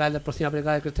 la próxima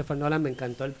película de Christopher Nolan. Me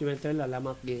encantó el primer trailer,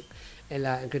 hablamos aquí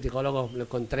en Criticólogos, lo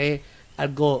encontré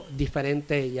algo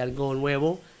diferente y algo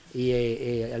nuevo. Y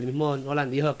el mismo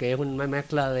Nolan dijo que es una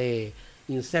mezcla de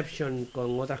Inception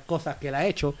con otras cosas que él ha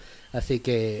hecho, así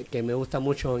que me gusta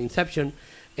mucho Inception.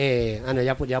 No,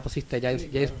 ya pusiste,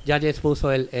 ya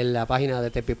puso en la página de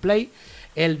TP Play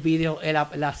el video,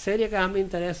 la serie que más me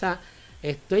interesa.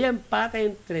 Estoy empate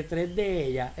entre 3 de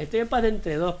ellas, estoy empate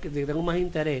entre 2 que tengo más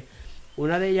interés.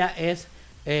 Una de ellas es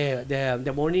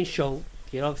The Morning Show.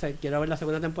 Quiero ver la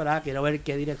segunda temporada, quiero ver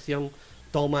qué dirección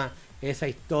toma esa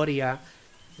historia.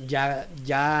 Ya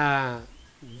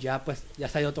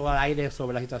se ha ido todo al aire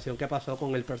sobre la situación que pasó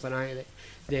con el personaje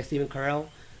de Stephen Carell.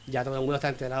 Ya todo el mundo está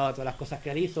enterado de todas las cosas que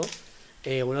él hizo.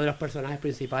 Uno de los personajes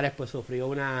principales pues sufrió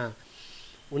una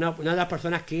de las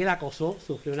personas que él acosó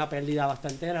sufrió una pérdida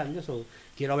bastante grande.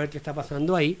 Quiero ver qué está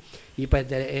pasando ahí. Y pues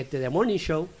The Morning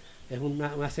Show es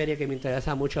una serie que me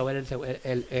interesa mucho ver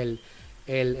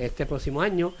este próximo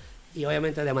año. Y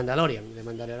obviamente The Mandalorian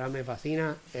me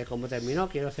fascina cómo terminó.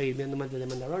 Quiero seguir viendo más de The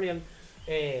Mandalorian.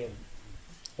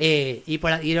 Y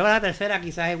luego la tercera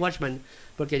quizás es Watchmen,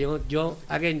 porque yo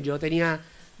tenía,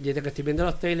 desde que estoy viendo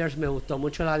los trailers, me gustó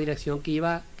mucho la dirección que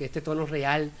iba, que este tono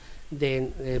real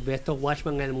de ver estos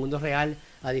Watchmen en el mundo real,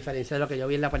 a diferencia de lo que yo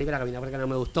vi en la película, que a mí la película no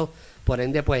me gustó. Por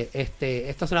ende, pues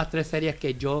estas son las 3 series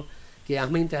que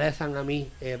más me interesan a mí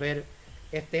ver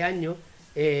este año.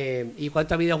 Y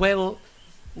cuanto a videojuegos,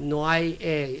 no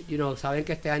hay, saben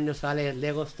que este año sale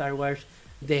Lego Star Wars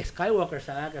de Skywalker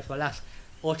Saga, que son las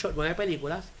 9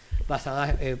 películas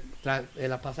basadas,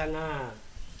 las pasan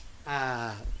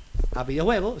a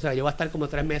videojuegos. O sea, yo voy a estar como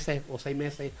 3 meses o 6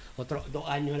 meses, otros 2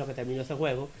 años en lo que termino ese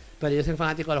juego. Pero yo soy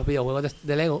fanático de los videojuegos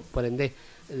de Lego, por ende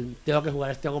tengo que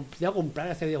comprar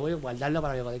ese videojuego y guardarlo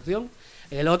para mi colección.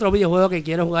 El otro videojuego que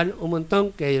quiero jugar un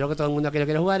montón, que yo creo que todo el mundo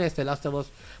quiere jugar, es The Last of Us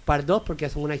Part 2, porque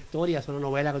es una historia, es una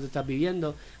novela que tú estás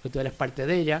viviendo, que tú eres parte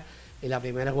de ella. Y la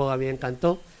primera juego a mí me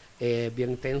encantó.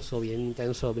 Bien intenso, una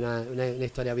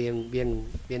historia bien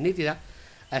nítida.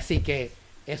 Así que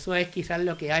eso es quizás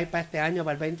lo que hay para este año,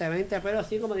 para el 2020. Pero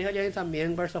sí, como dijo James,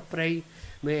 también Birds of Prey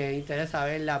me interesa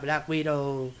ver. La Black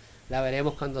Widow la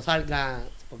veremos cuando salga,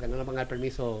 porque no nos van a dar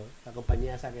permiso la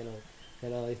compañía esa que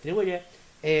lo distribuye.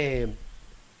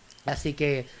 Así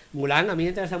que Mulan, a mí me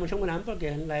interesa mucho Mulan, porque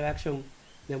es live action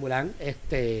de Mulan.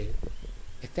 Este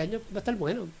año va a estar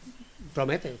bueno,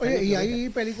 promete. Oye, ¿y hay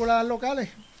películas locales?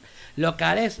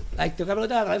 Locales, tengo que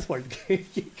preguntar a Transport,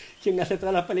 quien hace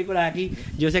todas las películas aquí.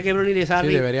 Yo sé que Bruni Lizarri...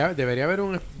 Sí, debería haber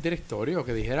un directorio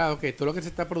que dijera, ok, todo lo que se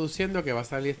está produciendo que va a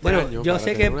salir este año, yo para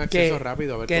sé tener un acceso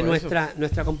rápido a ver que todo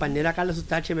nuestra compañera Carlos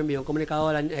Sustache me envió un comunicado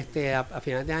a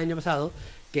finales del año pasado,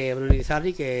 que Bruni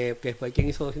Lizarri, que fue quien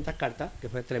hizo 200 cartas, que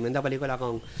fue tremenda película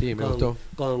con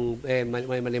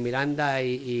María Miranda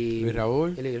y Luis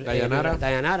Raúl,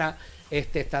 Dayanara,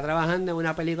 está trabajando en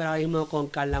una película ahora mismo con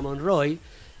Carla Monroy,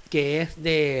 que es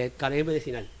de cannabis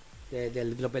medicinal,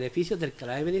 de los beneficios del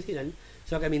cannabis medicinal. O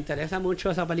sea que me interesa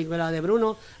mucho esa película de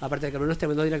Bruno, aparte de que Bruno es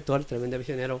tremendo director, tremendo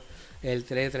visionero, él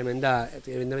tiene tremenda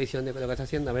visión de lo que está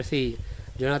haciendo. A ver si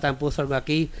Jonathan puso algo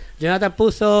aquí. Jonathan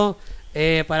puso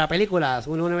para películas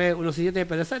 197,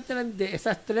 pero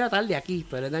esa estrella tal de aquí,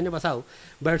 pero es del año pasado.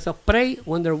 Birds of Prey,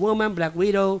 Wonder Woman, Black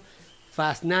Widow,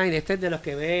 Fast 9, este es de los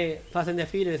que ve Fast and the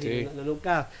Furious, y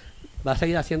nunca va a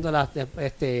seguir haciendo las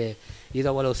y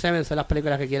 007 son las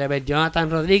películas que quiere ver. Jonathan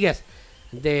Rodríguez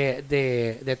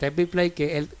de Tech Play,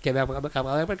 que me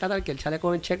acabo de percatar que el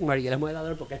chaleco en checkmark y él es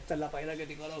modelador, porque esta es la página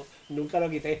que nunca lo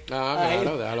quité.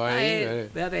 Claro, déjalo ahí.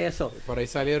 Fíjate eso. Por ahí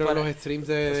salieron los streams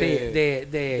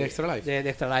de Extra Life. De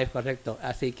Extra Life, correcto.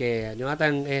 Así que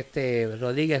Jonathan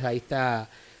Rodríguez, ahí está,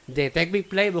 de Tech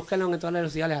Play. Búsquenlo en todas las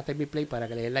redes sociales a Tech Play para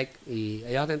que le den like. Y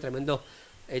ellos hacen tremendo.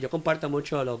 Yo comparto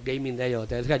mucho los gaming de ellos.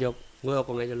 Te decía, yo juego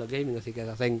con ellos los gaming, así que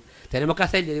tenemos que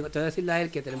hacer, te voy a decirle a él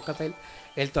que tenemos que hacer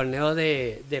el torneo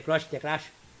de Crash, que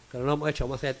no lo hemos hecho.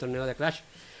 Vamos a hacer el torneo de Crash.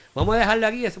 Vamos a dejarlo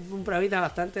aquí, es un programa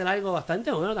bastante largo, bastante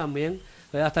bueno también.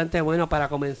 Fue bastante bueno para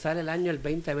comenzar el año, el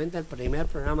 2020, el primer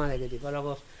programa de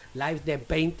Criticólogos Live de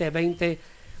 2020.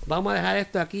 Vamos a dejar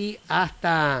esto aquí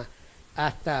hasta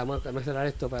vamos a cerrar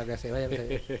esto para que se vaya,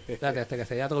 espérate, hasta que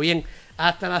se vaya todo bien.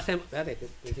 Hasta la semana, espérate,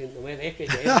 no me dejes,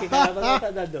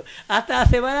 hasta la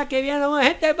semana que viene,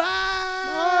 gente, bye.